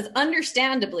because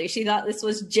understandably she thought this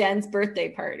was Jen's birthday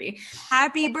party.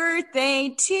 Happy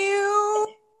birthday to...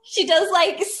 She does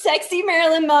sexy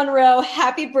Marilyn Monroe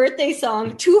happy birthday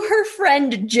song to her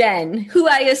friend Jen, who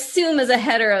I assume is a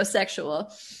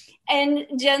heterosexual. And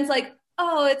Jen's like,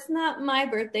 oh, it's not my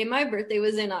birthday. My birthday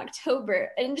was in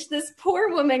October. And this poor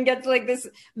woman gets this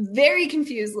very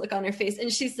confused look on her face.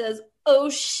 And she says, oh,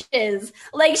 shiz.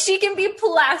 She can be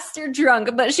plaster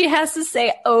drunk, but she has to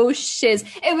say, oh, shiz.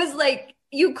 It was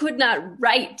you could not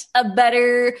write a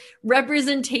better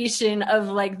representation of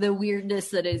the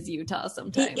weirdness that is Utah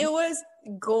sometimes. It was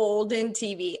golden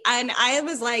TV. And I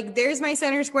was like, there's my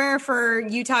center square for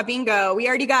Utah bingo. We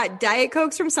already got Diet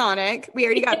Cokes from Sonic. We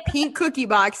already got pink cookie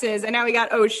boxes. And now we got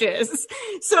oh shiz.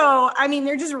 So, I mean,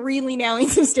 they're just really nailing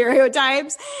some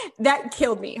stereotypes. That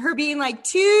killed me. Her being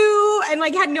two and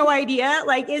had no idea.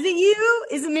 Is it you?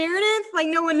 Is it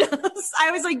Meredith? No one knows.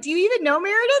 I was like, do you even know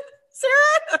Meredith,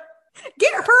 Sarah?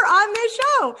 Get her on this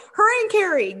show. Her and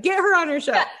Carrie, get her on her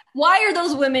show. Yeah. Why are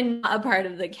those women not a part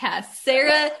of the cast?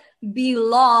 Sarah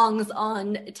belongs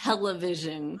on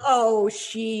television. Oh,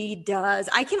 she does.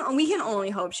 We can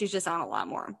only hope she's just on a lot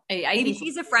more. Maybe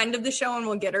she's a friend of the show and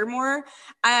we'll get her more.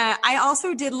 I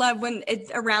also did love when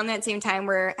it's around that same time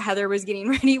where Heather was getting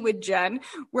ready with Jen,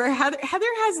 where Heather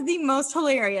has the most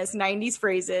hilarious 90s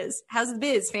phrases. How's the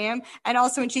biz, fam? And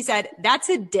also when she said, that's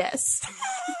a diss.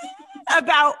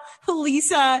 About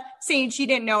Lisa saying she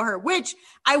didn't know her, which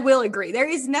I will agree. There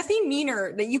is nothing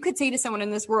meaner that you could say to someone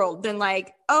in this world than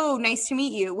like, oh, nice to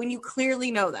meet you, when you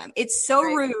clearly know them. It's so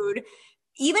rude.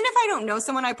 Even if I don't know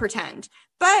someone, I pretend.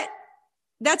 But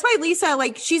that's why Lisa,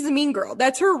 like, she's a mean girl.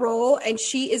 That's her role. And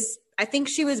I think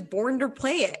she was born to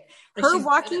play it.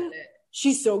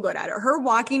 She's so good at it. Her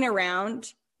walking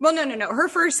around. Well, no. Her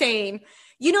first saying,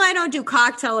 I don't do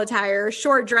cocktail attire,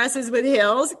 short dresses with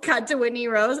heels, cut to Whitney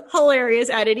Rose, hilarious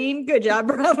editing. Good job,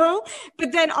 bravo.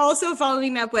 But then also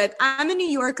following up with, I'm a New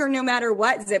Yorker no matter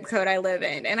what zip code I live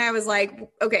in. And I was like,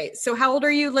 okay, so how old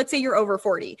are you? Let's say you're over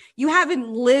 40. You haven't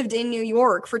lived in New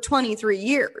York for 23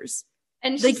 years.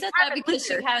 And she said that because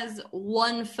she has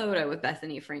one photo with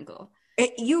Bethany Frankel.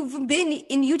 You've been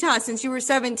in Utah since you were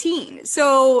 17.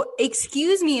 So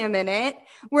excuse me a minute,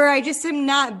 where I just am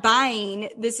not buying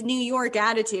this New York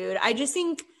attitude. I just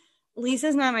think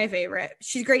Lisa's not my favorite.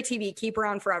 She's great TV. Keep her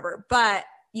on forever. But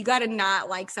you got to not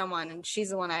like someone, and she's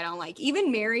the one I don't like.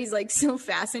 Even Mary's like so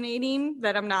fascinating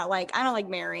that I'm not like, I don't like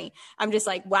Mary. I'm just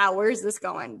like, wow, where's this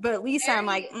going? But Lisa, I'm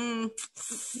like,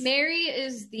 Mary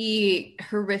is the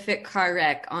horrific car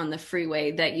wreck on the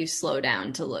freeway that you slow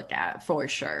down to look at, for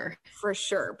sure. For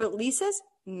sure. But Lisa's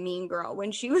mean girl.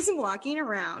 When she was walking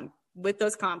around with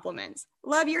those compliments,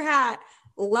 love your hat,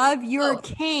 love your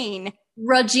cane.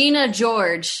 Regina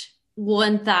George.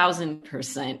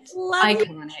 1000%. Love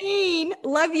your cane.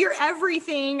 Love your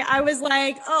everything. I was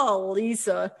like, oh,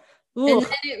 Lisa. Ugh. And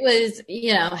then it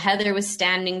was, Heather was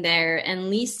standing there and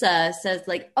Lisa says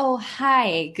like, oh,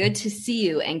 hi, good to see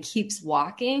you, and keeps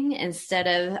walking instead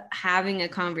of having a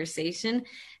conversation.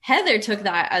 Heather took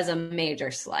that as a major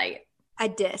slight. A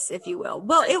diss, if you will.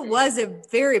 Well, it was a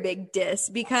very big diss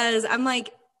because I'm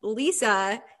like,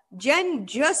 Lisa, Jen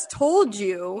just told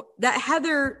you that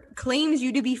Heather claims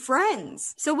you to be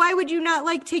friends. So why would you not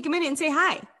like take a minute and say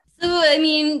hi? So, I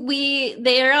mean,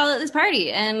 they're all at this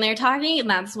party and they're talking, and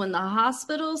that's when the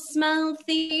hospital smell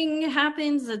thing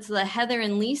happens. It's the Heather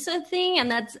and Lisa thing.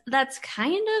 And that's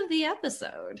kind of the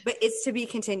episode. But it's to be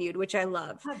continued, which I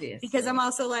love. Obviously. Because I'm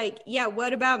also like, yeah,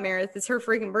 what about Meredith? It's her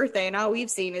freaking birthday. And all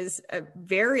we've seen is a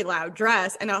very loud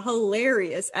dress and a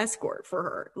hilarious escort for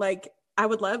her. Like, I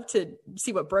would love to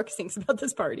see what Brooks thinks about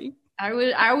this party. I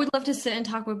would love to sit and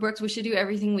talk with Brooks. We should do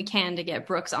everything we can to get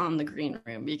Brooks on the green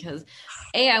room because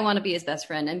A, I want to be his best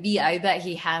friend, and B, I bet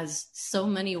he has so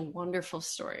many wonderful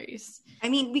stories. I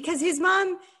mean, because his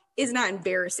mom is not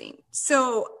embarrassing.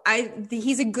 So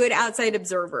he's a good outside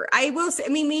observer. I will say, I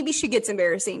mean, maybe she gets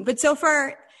embarrassing, but so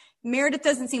far Meredith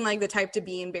doesn't seem like the type to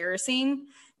be embarrassing.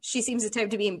 She seems the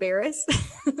type to be embarrassed.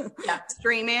 Yeah.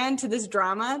 Straight man to this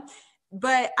drama.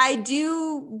 But I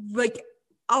do like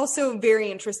also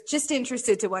very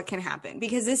interested to what can happen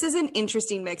because this is an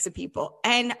interesting mix of people.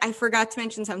 And I forgot to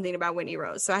mention something about Whitney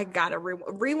Rose. So I got to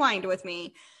rewind with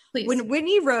me. Please. When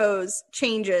Whitney Rose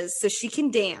changes so she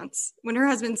can dance, when her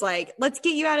husband's like, let's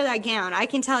get you out of that gown. I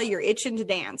can tell you're itching to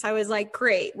dance. I was like,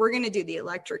 great. We're going to do the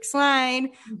electric slide.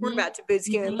 Mm-hmm. We're about to boots,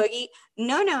 and boogie.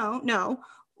 No.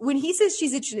 When he says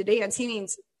she's itching to dance, he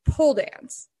means pole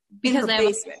dance. Because they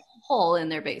have a hole in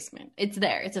their basement. It's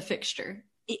there. It's a fixture.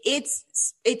 It's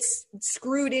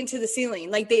screwed into the ceiling.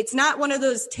 Like it's not one of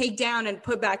those take down and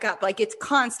put back up. Like it's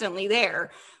constantly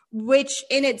there, which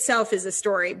in itself is a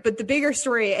story. But the bigger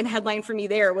story and headline for me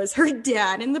there was her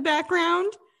dad in the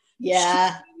background.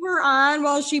 Yeah. She were on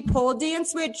while she pole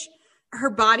danced, which her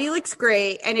body looks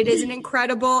great. And it is an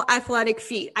incredible athletic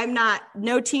feat.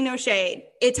 No tea, no shade.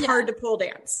 It's hard to pole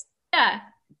dance. Yeah.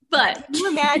 But can you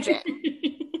imagine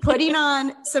putting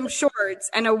on some shorts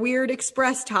and a weird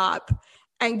express top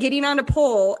and getting on a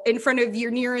pole in front of your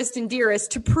nearest and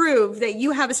dearest to prove that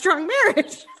you have a strong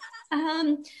marriage?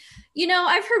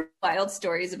 I've heard wild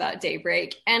stories about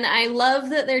Daybreak, and I love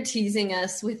that they're teasing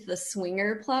us with the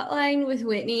swinger plotline with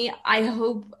Whitney. I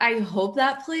hope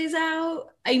that plays out.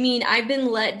 I mean, I've been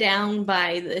let down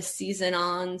by the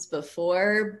season-ons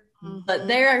before, but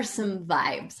there are some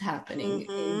vibes happening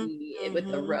with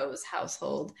the Rose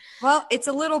household. Well, it's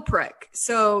a little prick,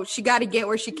 so she got to get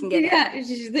where she can get it.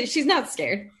 Yeah, she's not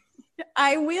scared.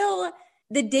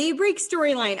 The Daybreak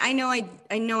storyline, I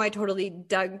know I totally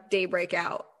dug Daybreak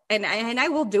out. and I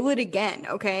will do it again,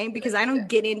 okay? Because I don't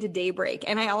get into Daybreak,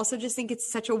 and I also just think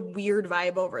it's such a weird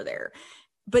vibe over there.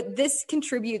 But this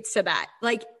contributes to that.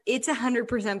 Like, it's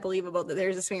 100% believable that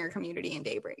there's a swinger community in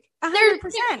Daybreak. 100%. There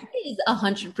is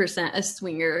 100% a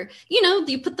swinger. You know,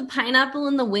 you put the pineapple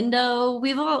in the window.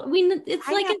 It's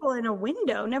Pineapple like in a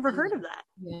window. Never heard of that.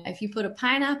 yeah, if you put a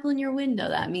pineapple in your window,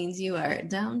 that means you are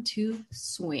down to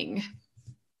swing.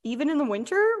 Even in the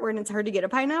winter when it's hard to get a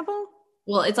pineapple?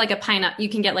 Well, it's like a pineapple. You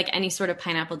can get like any sort of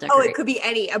pineapple decoration. Oh, it could be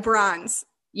a bronze.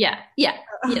 Yeah.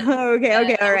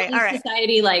 Okay. All right.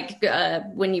 Society, like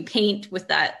when you paint with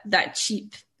that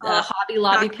cheap Hobby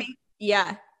Lobby paint.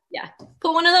 Yeah.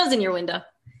 Put one of those in your window.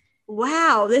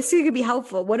 Wow, this could be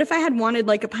helpful. What if I had wanted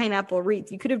like a pineapple wreath?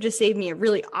 You could have just saved me a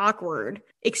really awkward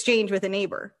exchange with a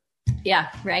neighbor. Yeah,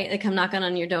 right. They come knocking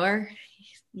on your door,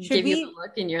 give you a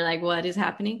look, and you're like, "What is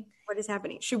happening? What is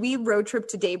happening? Should we road trip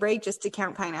to Daybreak just to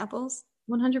count pineapples?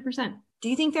 100%. Do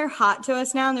you think they're hot to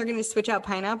us now and they're going to switch out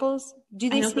pineapples?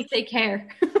 I don't think they care.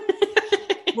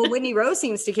 Well, Whitney Rose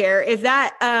seems to care. If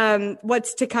that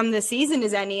what's to come this season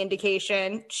is any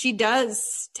indication, she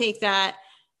does take that,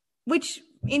 which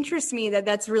interests me that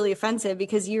that's really offensive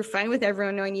because you're fine with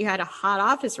everyone knowing you had a hot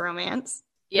office romance.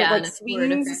 Yeah, but like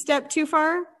swinging's a step too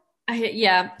far.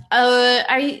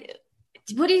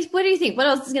 What do you think? What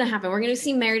else is going to happen? We're going to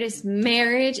see Meredith's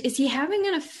marriage. Is he having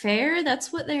an affair?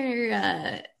 That's what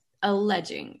they're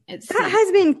alleging. That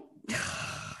has been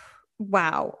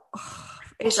wow.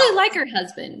 I actually like her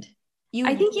husband.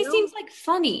 I think he seems like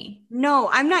funny. No,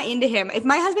 I'm not into him. If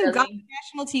my husband got on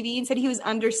national TV and said he was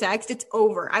undersexed, it's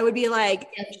over. I would be like,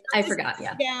 I forgot.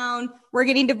 Yeah. Down. We're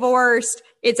getting divorced.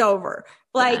 It's over.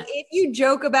 Like, if you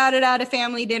joke about it at a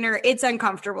family dinner, it's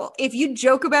uncomfortable. If you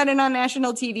joke about it on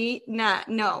national TV,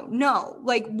 no.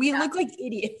 Like, we look like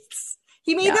idiots.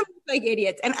 He made them look like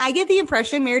idiots. And I get the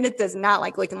impression Meredith does not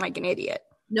like looking like an idiot.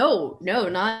 No,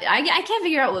 not. I can't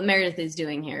figure out what Meredith is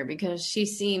doing here because she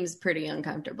seems pretty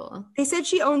uncomfortable. They said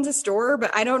she owns a store,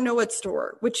 but I don't know what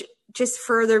store, which just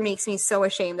further makes me so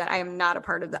ashamed that I am not a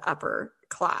part of the upper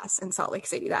class in Salt Lake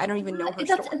City. That I don't even know her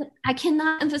store. I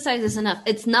cannot emphasize this enough.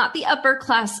 It's not the upper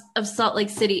class of Salt Lake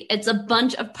City. It's a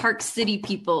bunch of Park City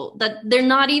people that they're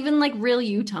not even like real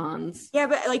Utahns. Yeah,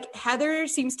 but like Heather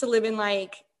seems to live in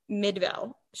like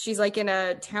Midvale. She's like in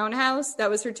a townhouse. That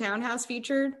was her townhouse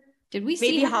featured. Did we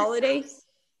see maybe Holiday?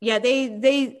 Yeah,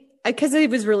 they because it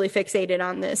was really fixated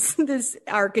on this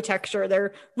architecture.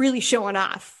 They're really showing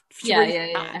off.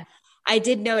 Yeah. I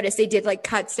did notice they did like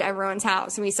cuts to everyone's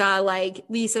house, and we saw like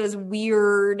Lisa's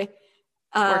weird,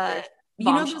 you know,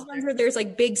 those ones where there's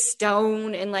like big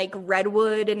stone and like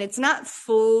redwood, and it's not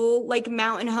full like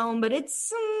mountain home, but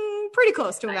it's pretty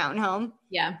close to a mountain home.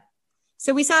 Yeah.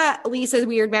 So we saw Lisa's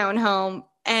weird mountain home.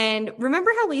 And remember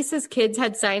how Lisa's kids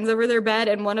had signs over their bed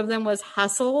and one of them was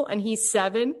hustle and he's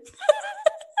 7?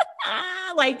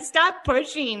 Like, stop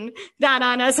pushing that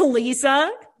on us,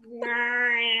 Lisa.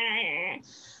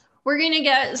 We're going to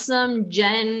get some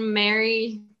Jen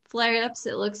Mary flare-ups,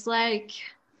 it looks like.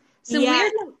 Some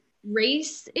weird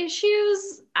race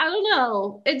issues. I don't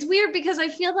know. It's weird because I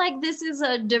feel like this is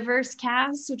a diverse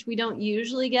cast, which we don't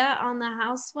usually get on the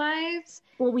Housewives.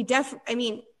 Well,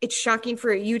 it's shocking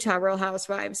for Utah Real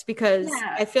Housewives because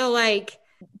I feel like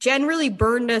Jen really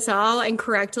burned us all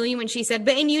incorrectly when she said,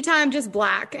 but in Utah, I'm just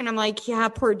black. And I'm like, yeah,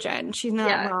 poor Jen. She's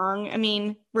not wrong. I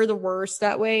mean, we're the worst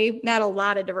that way. Not a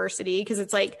lot of diversity because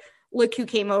it's like, look who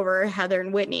came over, Heather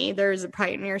and Whitney. There's a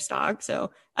pioneer stock. So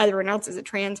everyone else is a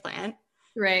transplant.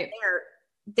 Right.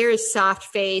 There's soft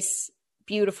face,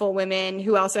 beautiful women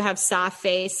who also have soft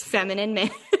face, feminine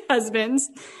husbands.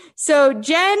 So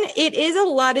Jen, it is a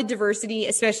lot of diversity,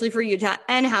 especially for Utah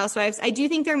and Housewives. I do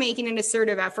think they're making an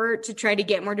assertive effort to try to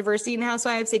get more diversity in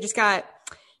Housewives. They just got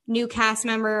new cast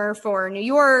member for New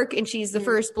York, and she's the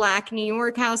first Black New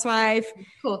York housewife.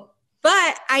 Cool.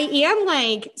 But I am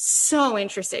like so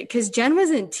interested because Jen was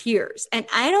in tears and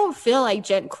I don't feel like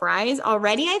Jen cries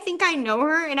already. I think I know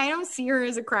her and I don't see her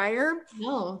as a crier.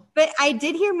 No. But I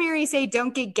did hear Mary say,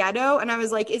 don't get ghetto. And I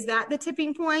was like, is that the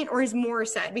tipping point or is more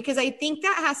said? Because I think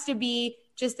that has to be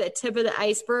just the tip of the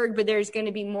iceberg, but there's going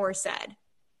to be more said.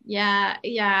 Yeah.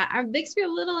 It makes me a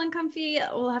little uncomfy.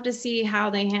 We'll have to see how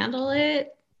they handle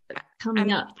it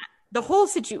coming up. The whole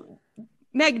situation.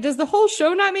 Meg, does the whole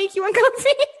show not make you uncomfy?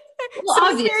 Well,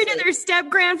 someone's married to their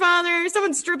step-grandfather,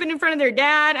 someone's stripping in front of their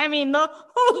dad. I mean, the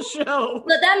whole show.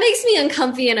 But that makes me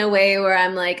uncomfy in a way where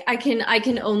I'm like, I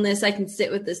can own this. I can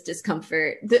sit with this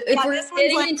discomfort. If we're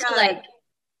getting into like,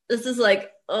 this is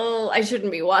like, oh, I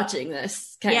shouldn't be watching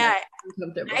this. Kind of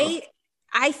uncomfortable.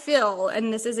 I feel,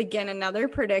 and this is again another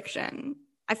prediction,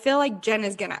 I feel like Jen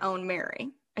is going to own Mary.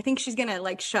 I think she's gonna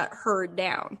like shut her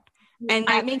down, and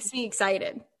that makes me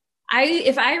excited.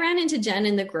 If I ran into Jen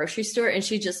in the grocery store and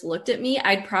she just looked at me,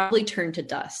 I'd probably turn to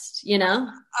dust, you know?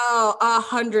 Oh,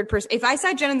 100%. If I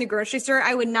saw Jen in the grocery store,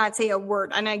 I would not say a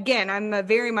word. And again, I'm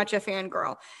very much a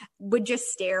fangirl. Would just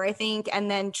stare, I think, and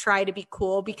then try to be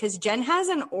cool because Jen has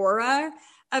an aura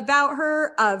about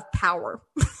her of power.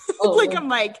 Oh, like I'm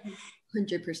like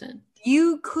 100%.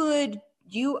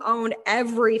 You own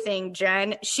everything,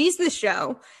 Jen. She's the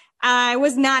show. I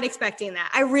was not expecting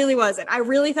that. I really wasn't. I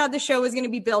really thought the show was going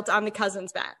to be built on the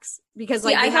cousins' backs because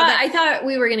like I thought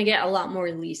we were going to get a lot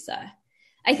more Lisa.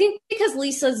 I think because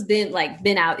Lisa's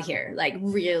been out here like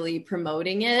really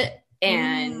promoting it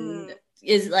and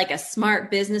is like a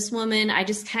smart businesswoman. I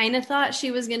just kind of thought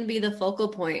she was going to be the focal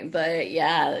point, but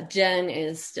yeah, Jen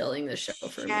is stealing the show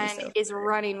for me. Jen is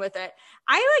running with it.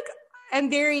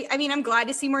 I'm glad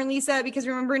to see more Lisa because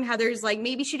remembering Heather's like,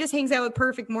 maybe she just hangs out with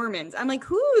perfect Mormons. I'm like,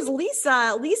 who's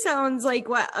Lisa? Lisa owns like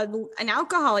an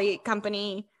alcoholic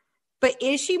company, but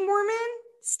is she Mormon?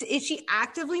 Is she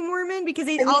actively Mormon? Because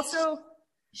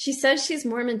she says she's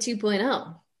Mormon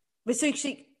 2.0. But so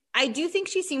I do think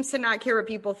she seems to not care what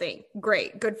people think.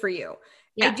 Great. Good for you.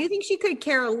 Yeah. I do think she could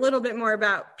care a little bit more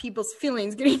about people's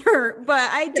feelings getting hurt,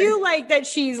 but I do like that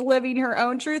she's living her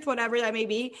own truth, whatever that may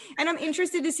be. And I'm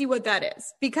interested to see what that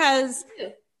is because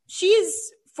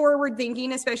she's forward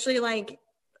thinking, especially like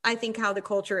I think how the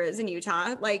culture is in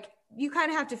Utah. Like you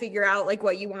kind of have to figure out like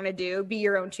what you want to do, be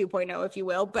your own 2.0, if you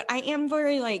will. But I am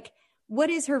very like, what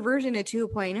is her version of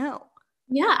 2.0?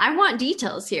 Yeah, I want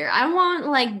details here. I want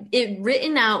like it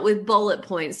written out with bullet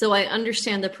points so I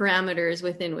understand the parameters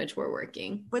within which we're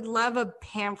working. Would love a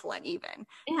pamphlet even.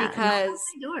 Yeah, because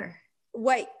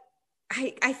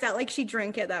I felt like she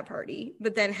drank at that party,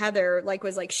 but then Heather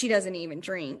was like, she doesn't even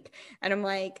drink. And I'm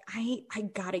like, I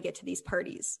gotta get to these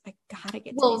parties.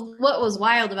 What was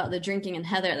wild about the drinking and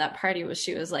Heather at that party was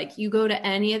she was like, you go to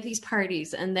any of these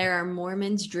parties and there are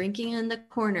Mormons drinking in the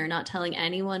corner, not telling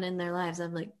anyone in their lives.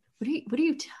 I'm like,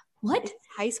 what?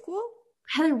 High school?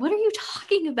 Heather, what are you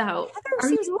talking about? Heather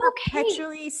seems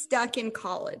perpetually stuck in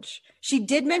college. She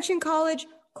did mention college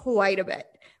quite a bit.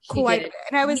 And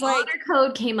I was like, honor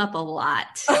code came up a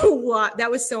lot. A lot.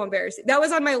 That was so embarrassing. That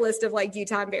was on my list of like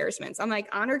Utah embarrassments. I'm like,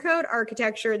 honor code,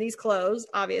 architecture, these clothes,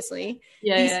 obviously.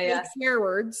 Yeah. Swear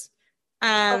words.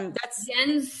 That's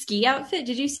Jen's ski outfit.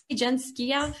 Did you see Jen's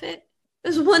ski outfit? It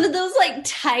was one of those like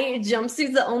tight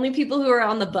jumpsuits that only people who are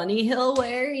on the bunny hill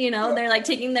wear, you know, they're like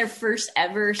taking their first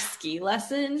ever ski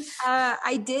lesson.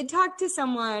 I did talk to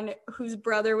someone whose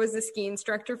brother was a ski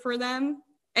instructor for them.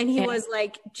 And he was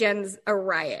like, Jen's a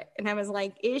riot. And I was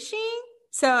like, is she?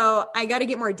 So I got to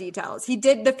get more details.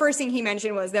 The first thing he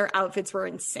mentioned was their outfits were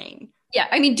insane. Yeah.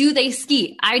 I mean, do they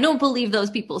ski? I don't believe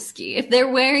those people ski. If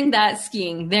they're wearing that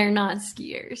skiing, they're not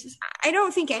skiers. I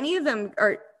don't think any of them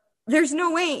are. There's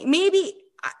no way. Maybe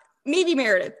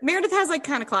Meredith. Meredith has like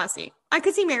kind of classy. I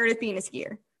could see Meredith being a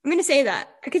skier. I'm going to say that.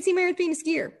 I could see Meredith being a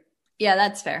skier. Yeah,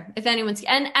 that's fair. If anyone's,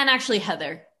 and actually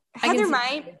Heather. Heather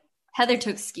might. Heather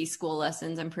took ski school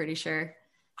lessons, I'm pretty sure.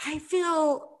 I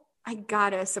feel I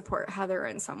gotta support Heather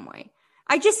in some way.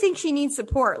 I just think she needs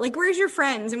support. Like, where's your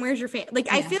friends and where's your family? Like,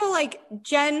 yeah. I feel like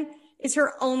Jen is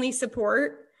her only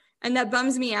support. And that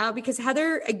bums me out because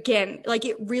Heather, again, like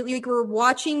it really, like we're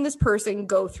watching this person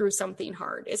go through something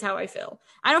hard is how I feel.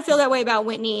 I don't feel that way about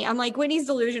Whitney. I'm like, Whitney's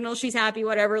delusional. She's happy,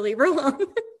 whatever, leave her alone.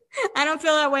 I don't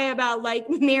feel that way about like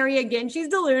Mary again. She's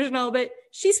delusional, but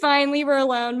she's fine. Leave her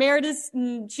alone. Meredith,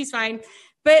 she's fine.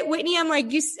 But Whitney, I'm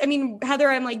like,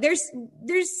 Heather, I'm like,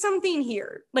 there's something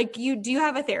here. Like do you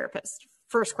have a therapist?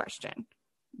 First question.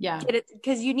 Yeah.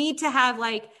 Because you need to have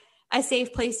like a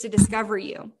safe place to discover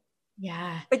you.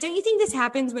 Yeah. But don't you think this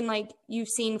happens when like you've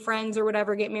seen friends or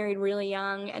whatever get married really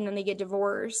young and then they get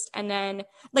divorced? And then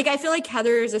like, I feel like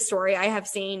Heather is a story I have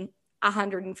seen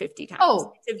 150 times.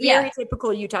 Oh, it's a very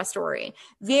typical Utah story.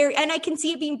 And I can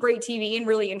see it being great TV and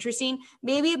really interesting.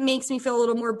 Maybe it makes me feel a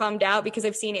little more bummed out because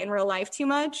I've seen it in real life too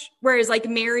much. Whereas like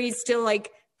Mary's still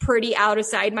like pretty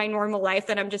outside my normal life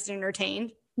that I'm just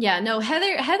entertained. Yeah, no,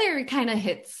 Heather kind of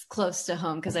hits close to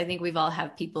home because I think we've all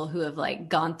have people who have like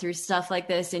gone through stuff like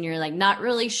this and you're like not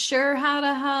really sure how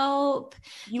to help.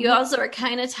 You also are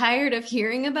kind of tired of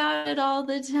hearing about it all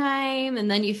the time.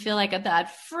 And then you feel like a bad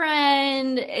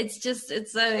friend. It's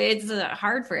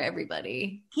hard for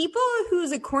everybody. People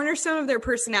whose a cornerstone of their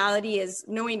personality is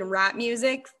knowing rap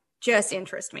music just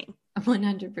interest me.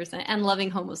 100%. And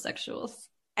loving homosexuals.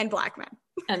 And black men.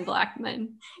 And black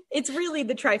men. It's really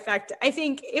the trifecta. I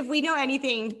think if we know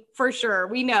anything for sure,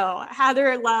 we know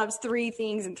Heather loves three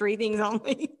things and three things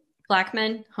only. Black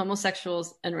men,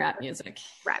 homosexuals, and rap music.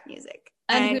 Rap music.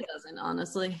 And who doesn't,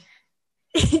 honestly?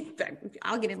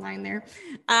 I'll get in line there.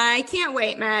 I can't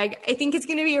wait, Meg. I think it's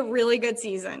going to be a really good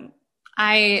season.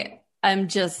 I'm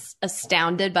just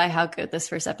astounded by how good this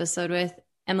first episode was.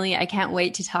 Emily, I can't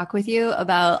wait to talk with you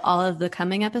about all of the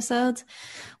coming episodes.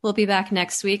 We'll be back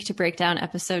next week to break down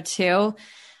episode 2.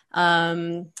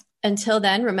 Until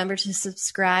then, remember to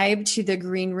subscribe to the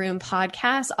Green Room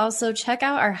podcast. Also, check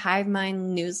out our Hive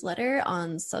Mind newsletter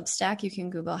on Substack. You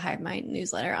can Google Hive Mind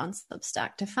newsletter on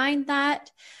Substack to find that.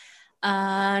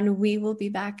 And we will be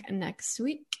back next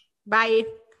week. Bye.